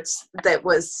Sports. That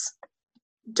was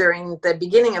during the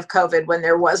beginning of COVID when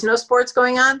there was no sports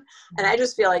going on. And I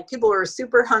just feel like people were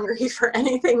super hungry for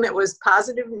anything that was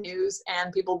positive news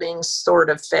and people being sort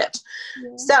of fit. Yeah.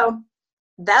 So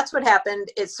that's what happened.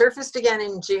 It surfaced again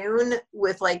in June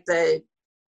with like the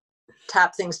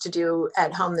top things to do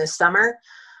at home this summer.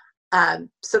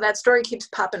 So that story keeps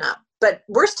popping up, but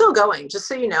we're still going. Just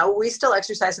so you know, we still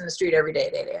exercise in the street every day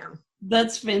at 8 a.m.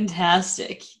 That's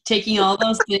fantastic. Taking all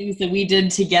those things that we did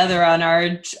together on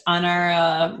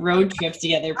our road trip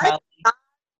together, probably.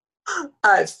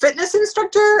 A fitness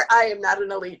instructor. I am not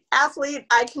an elite athlete.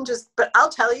 But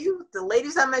I'll tell you, the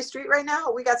ladies on my street right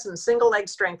now, we got some single leg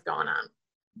strength going on.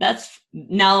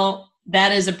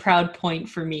 That is a proud point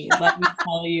for me. Let me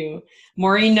tell you.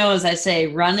 Maureen knows I say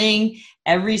running,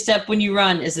 every step when you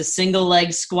run is a single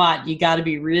leg squat. You got to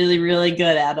be really, really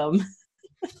good at them.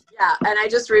 Yeah. And I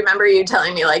just remember you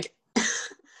telling me like,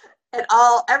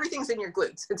 everything's in your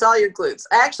glutes. It's all your glutes.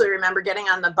 I actually remember getting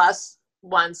on the bus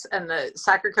once and the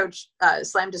soccer coach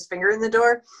slammed his finger in the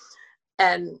door.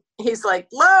 And he's like,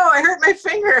 "Lo, I hurt my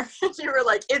finger." And you were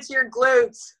like, "It's your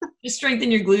glutes." Just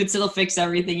strengthen your glutes. It'll fix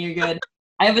everything. You're good.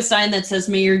 I have a sign that says,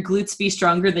 "May your glutes be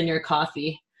stronger than your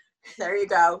coffee." There you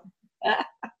go.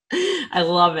 I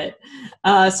love it.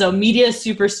 So media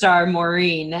superstar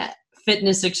Maureen,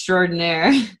 fitness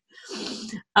extraordinaire.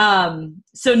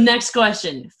 So next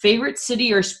question. Favorite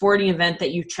city or sporting event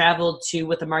that you've traveled to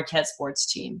with the Marquette sports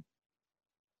team?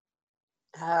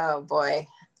 Oh, boy.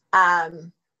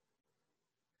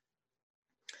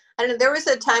 I don't know, there was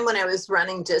a time when I was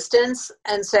running distance,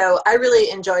 and so I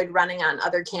really enjoyed running on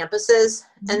other campuses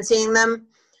and seeing them.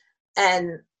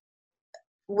 And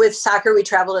with soccer, we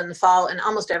traveled in the fall, and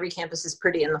almost every campus is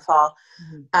pretty in the fall.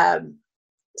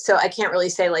 So I can't really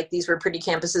say like these were pretty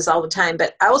campuses all the time,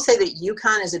 but I will say that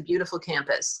UConn is a beautiful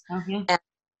campus. And I'm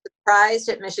surprised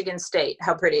at Michigan State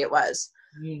how pretty it was.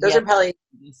 Those are probably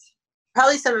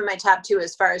some of my top two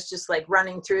as far as just like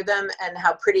running through them and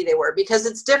how pretty they were, because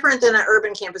it's different than an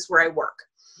urban campus where I work.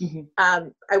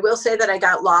 I will say that I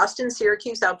got lost in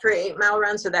Syracuse out for an 8-mile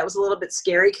run. So that was a little bit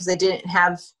scary because I didn't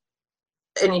have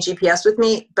any GPS with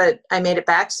me, but I made it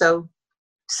back. So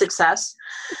success.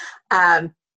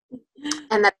 And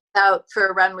then out for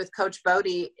a run with Coach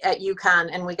Bodie at UConn,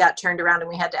 and we got turned around and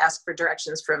we had to ask for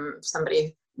directions from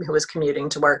somebody who was commuting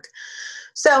to work.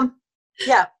 So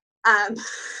yeah,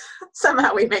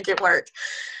 somehow we make it work.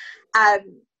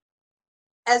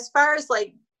 As far as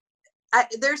like,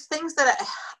 there's things that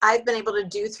I've been able to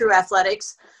do through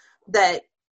athletics that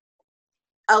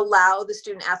allow the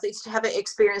student athletes to have an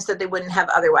experience that they wouldn't have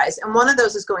otherwise. And one of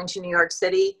those is going to New York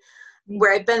City,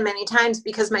 where I've been many times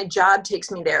because my job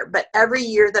takes me there. But every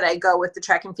year that I go with the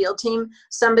track and field team,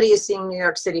 somebody is seeing New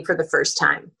York City for the first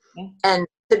time. And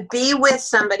to be with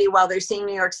somebody while they're seeing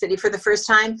New York City for the first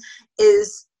time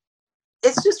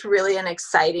it's just really an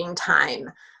exciting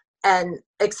time and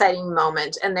exciting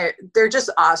moment. And they're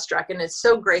just awestruck. And it's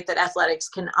so great that athletics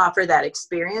can offer that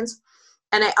experience.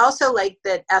 And I also like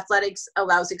that athletics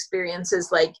allows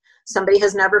experiences like somebody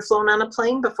has never flown on a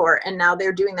plane before, and now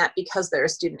they're doing that because they're a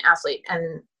student athlete.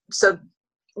 And so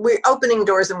we're opening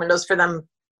doors and windows for them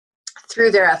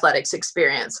through their athletics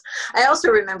experience. I also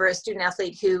remember a student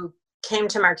athlete who came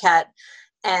to Marquette,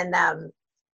 and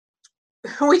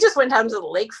we just went down to the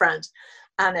lakefront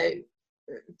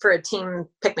for a team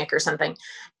picnic or something.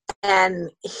 And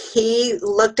he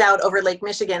looked out over Lake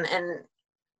Michigan, and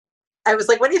I was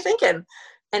like, what are you thinking?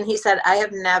 And he said, I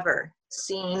have never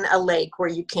seen a lake where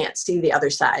you can't see the other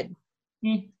side.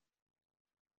 Mm.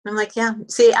 I'm like, yeah,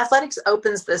 see, athletics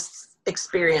opens this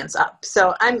experience up.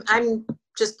 So I'm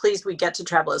just pleased we get to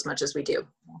travel as much as we do.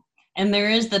 And there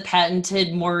is the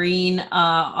patented Maureen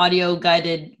audio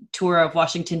guided tour of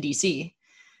Washington, D.C.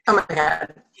 Oh my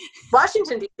God.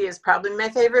 Washington, D.C. is probably my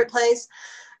favorite place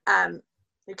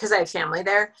because I have family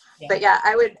there. Yeah. But yeah,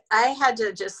 I had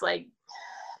to just like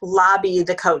lobby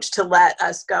the coach to let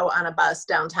us go on a bus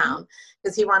downtown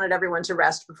because he wanted everyone to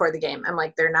rest before the game. I'm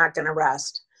like, they're not going to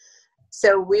rest.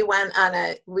 So we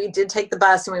did take the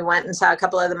bus and we went and saw a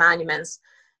couple of the monuments.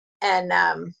 And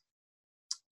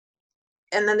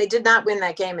then they did not win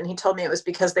that game. And he told me it was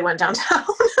because they went downtown.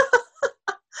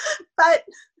 But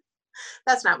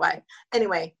that's not why.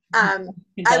 Anyway, I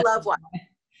love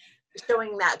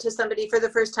showing that to somebody for the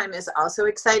first time is also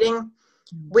exciting.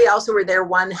 We also were there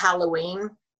one Halloween,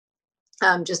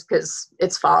 just because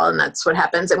it's fall and that's what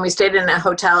happens. And we stayed in a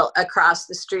hotel across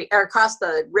the street or across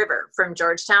the river from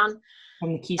Georgetown.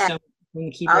 From the Keystone.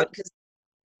 Because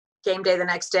game day the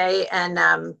next day.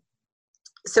 And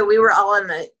so we were all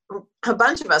a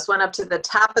bunch of us went up to the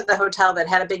top of the hotel that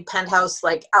had a big penthouse,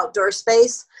 like outdoor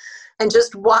space, and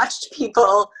just watched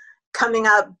people coming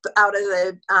up out of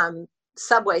the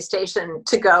subway station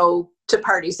to go to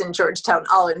parties in Georgetown,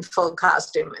 all in full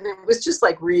costume. And it was just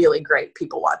like really great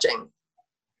people watching.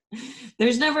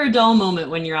 There's never a dull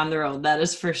moment when you're on the road. That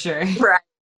is for sure. Right.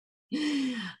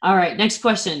 All right. Next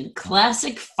question.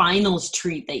 Classic finals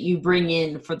treat that you bring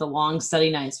in for the long study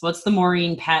nights. What's the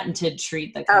Maureen patented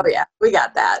treat that comes? Oh yeah, we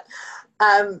got that.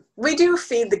 We do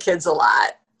feed the kids a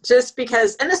lot just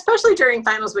because, and especially during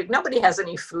finals week, nobody has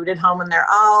any food at home and they're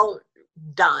all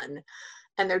done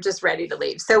and they're just ready to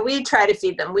leave. So we try to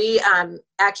feed them. We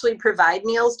actually provide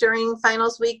meals during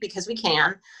finals week because we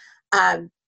can.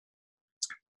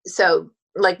 So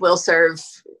like we'll serve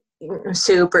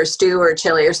soup or stew or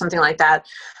chili or something like that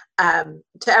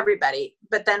to everybody.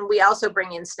 But then we also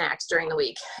bring in snacks during the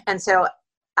week. And so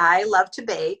I love to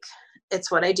bake.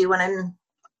 It's what I do when I'm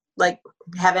like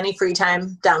have any free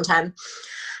time, downtime.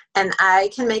 And I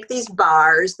can make these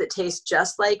bars that taste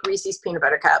just like Reese's peanut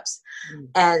butter cups.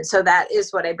 And so that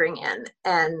is what I bring in.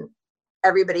 And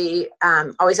everybody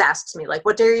always asks me, like,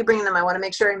 what day are you bringing them? I want to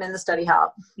make sure I'm in the study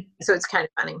hall. So it's kind of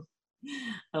funny.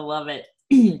 I love it.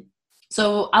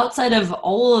 So outside of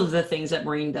all of the things that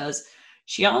Maureen does,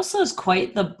 she also is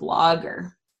quite the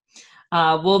blogger.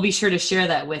 We'll be sure to share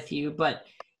that with you. But,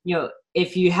 you know,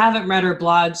 if you haven't read her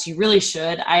blogs, you really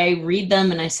should. I read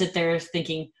them and I sit there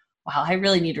thinking, wow, I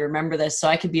really need to remember this so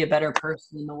I could be a better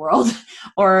person in the world.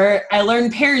 Or I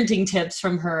learn parenting tips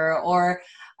from her, or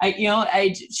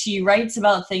she writes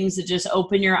about things that just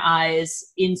open your eyes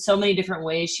in so many different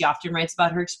ways. She often writes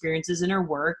about her experiences in her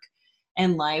work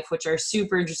and life, which are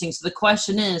super interesting. So the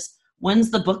question is,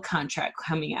 when's the book contract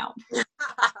coming out?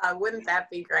 Wouldn't that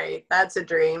be great? That's a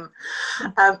dream.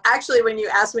 Actually, when you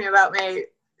asked me about my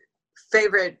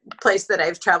favorite place that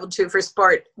I've traveled to for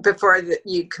sport before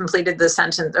you completed the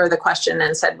sentence or the question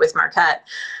and said with Marquette,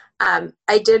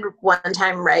 I did one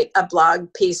time write a blog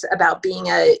piece about being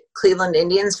a Cleveland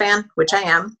Indians fan, which I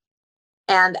am.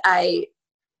 And I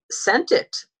sent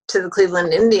it to the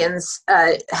Cleveland Indians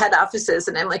head offices.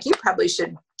 And I'm like, you probably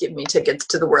should give me tickets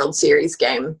to the World Series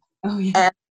game. Oh, yeah.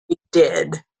 And we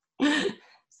did.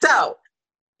 So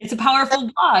it's a powerful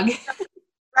blog.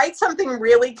 Write something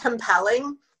really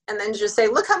compelling and then just say,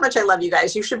 look how much I love you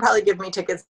guys. You should probably give me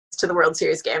tickets to the World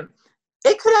Series game.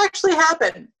 It could actually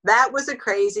happen. That was a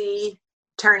crazy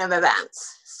turn of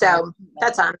events. So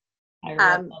that's on.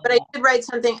 But I did write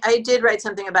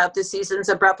something about the season's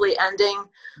abruptly ending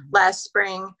last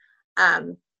spring.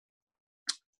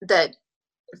 That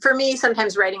for me,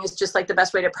 sometimes writing is just like the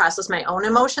best way to process my own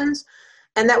emotions.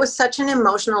 And that was such an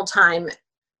emotional time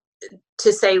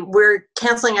to say, we're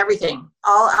canceling everything.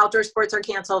 All outdoor sports are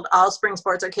canceled. All spring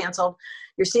sports are canceled.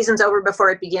 Your season's over before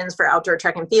it begins for outdoor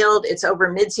track and field. It's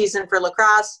over mid-season for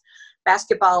lacrosse,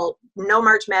 basketball, no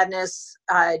March Madness,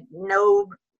 no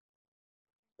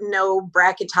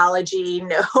bracketology,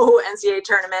 no NCAA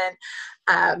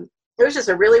tournament. It was just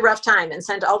a really rough time and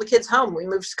sent all the kids home. We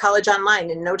moved to college online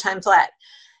in no time flat.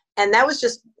 And that was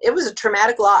it was a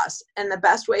traumatic loss. And the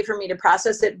best way for me to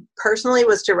process it personally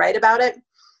was to write about it.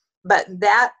 But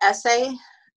that essay,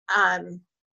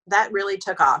 that really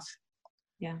took off.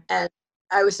 Yeah. And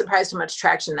I was surprised how much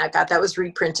traction that got. That was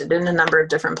reprinted in a number of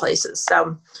different places.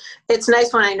 So it's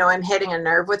nice when I know I'm hitting a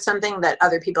nerve with something that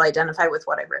other people identify with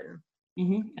what I've written.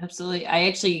 Absolutely. I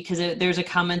actually, because there's a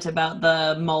comment about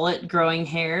the mullet growing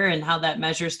hair and how that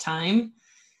measures time.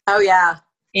 Oh, yeah.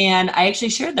 And I actually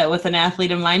shared that with an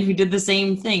athlete of mine who did the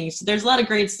same thing. So there's a lot of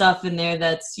great stuff in there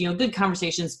that's, good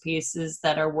conversations pieces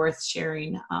that are worth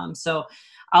sharing. So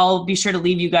I'll be sure to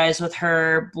leave you guys with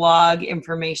her blog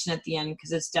information at the end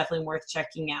because it's definitely worth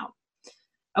checking out.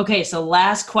 Okay, so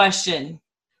last question.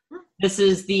 This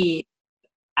is the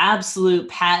absolute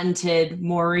patented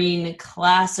Maureen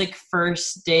classic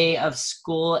first day of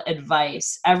school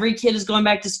advice. Every kid is going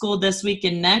back to school this week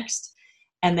and next,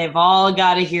 and they've all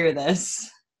got to hear this.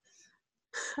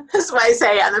 That's why I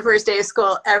say on the first day of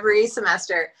school every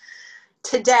semester,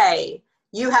 today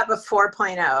you have a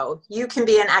 4.0. You can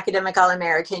be an academic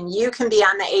All-American. You can be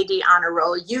on the AD honor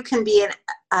roll. You can be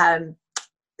an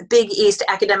Big East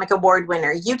Academic Award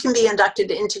winner. You can be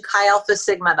inducted into Chi Alpha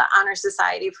Sigma, the Honor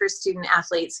Society for Student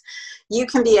Athletes. You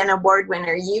can be an award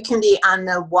winner. You can be on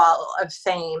the wall of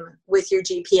fame with your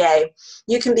GPA.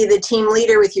 You can be the team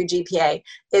leader with your GPA.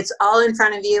 It's all in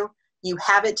front of you. You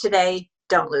have it today.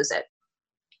 Don't lose it.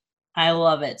 I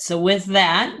love it. So with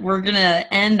that, we're going to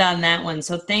end on that one.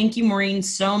 So thank you, Maureen,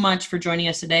 so much for joining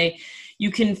us today.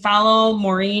 You can follow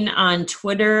Maureen on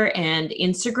Twitter and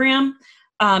Instagram.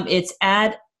 It's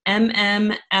at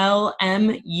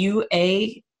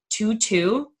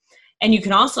MMLMUA22. And you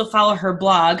can also follow her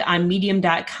blog on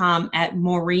medium.com at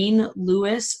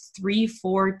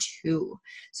MaureenLewis342.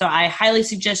 So I highly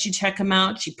suggest you check them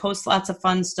out. She posts lots of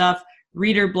fun stuff.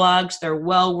 Read her blogs. They're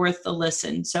well worth the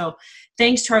listen. So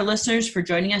thanks to our listeners for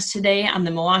joining us today on the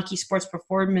Milwaukee Sports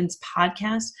Performance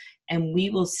Podcast, and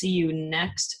we will see you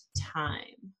next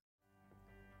time.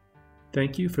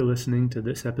 Thank you for listening to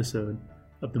this episode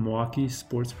of the Milwaukee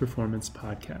Sports Performance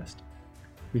Podcast.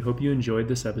 We hope you enjoyed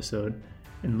this episode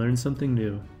and learned something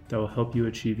new that will help you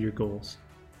achieve your goals.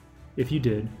 If you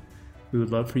did, we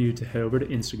would love for you to head over to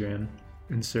Instagram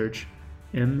and search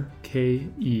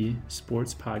MKE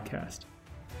Sports Podcast.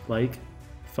 Like,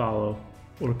 follow,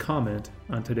 or comment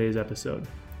on today's episode.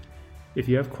 If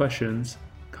you have questions,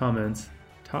 comments,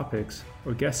 topics,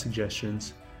 or guest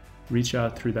suggestions, reach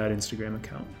out through that Instagram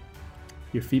account.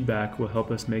 Your feedback will help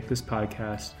us make this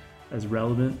podcast as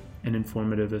relevant and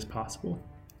informative as possible.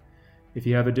 If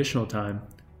you have additional time,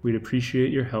 we'd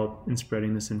appreciate your help in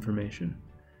spreading this information.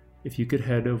 If you could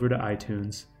head over to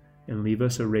iTunes and leave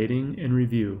us a rating and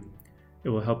review, it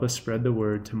will help us spread the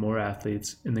word to more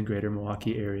athletes in the greater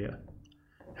Milwaukee area.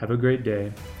 Have a great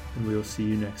day, and we will see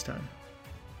you next time.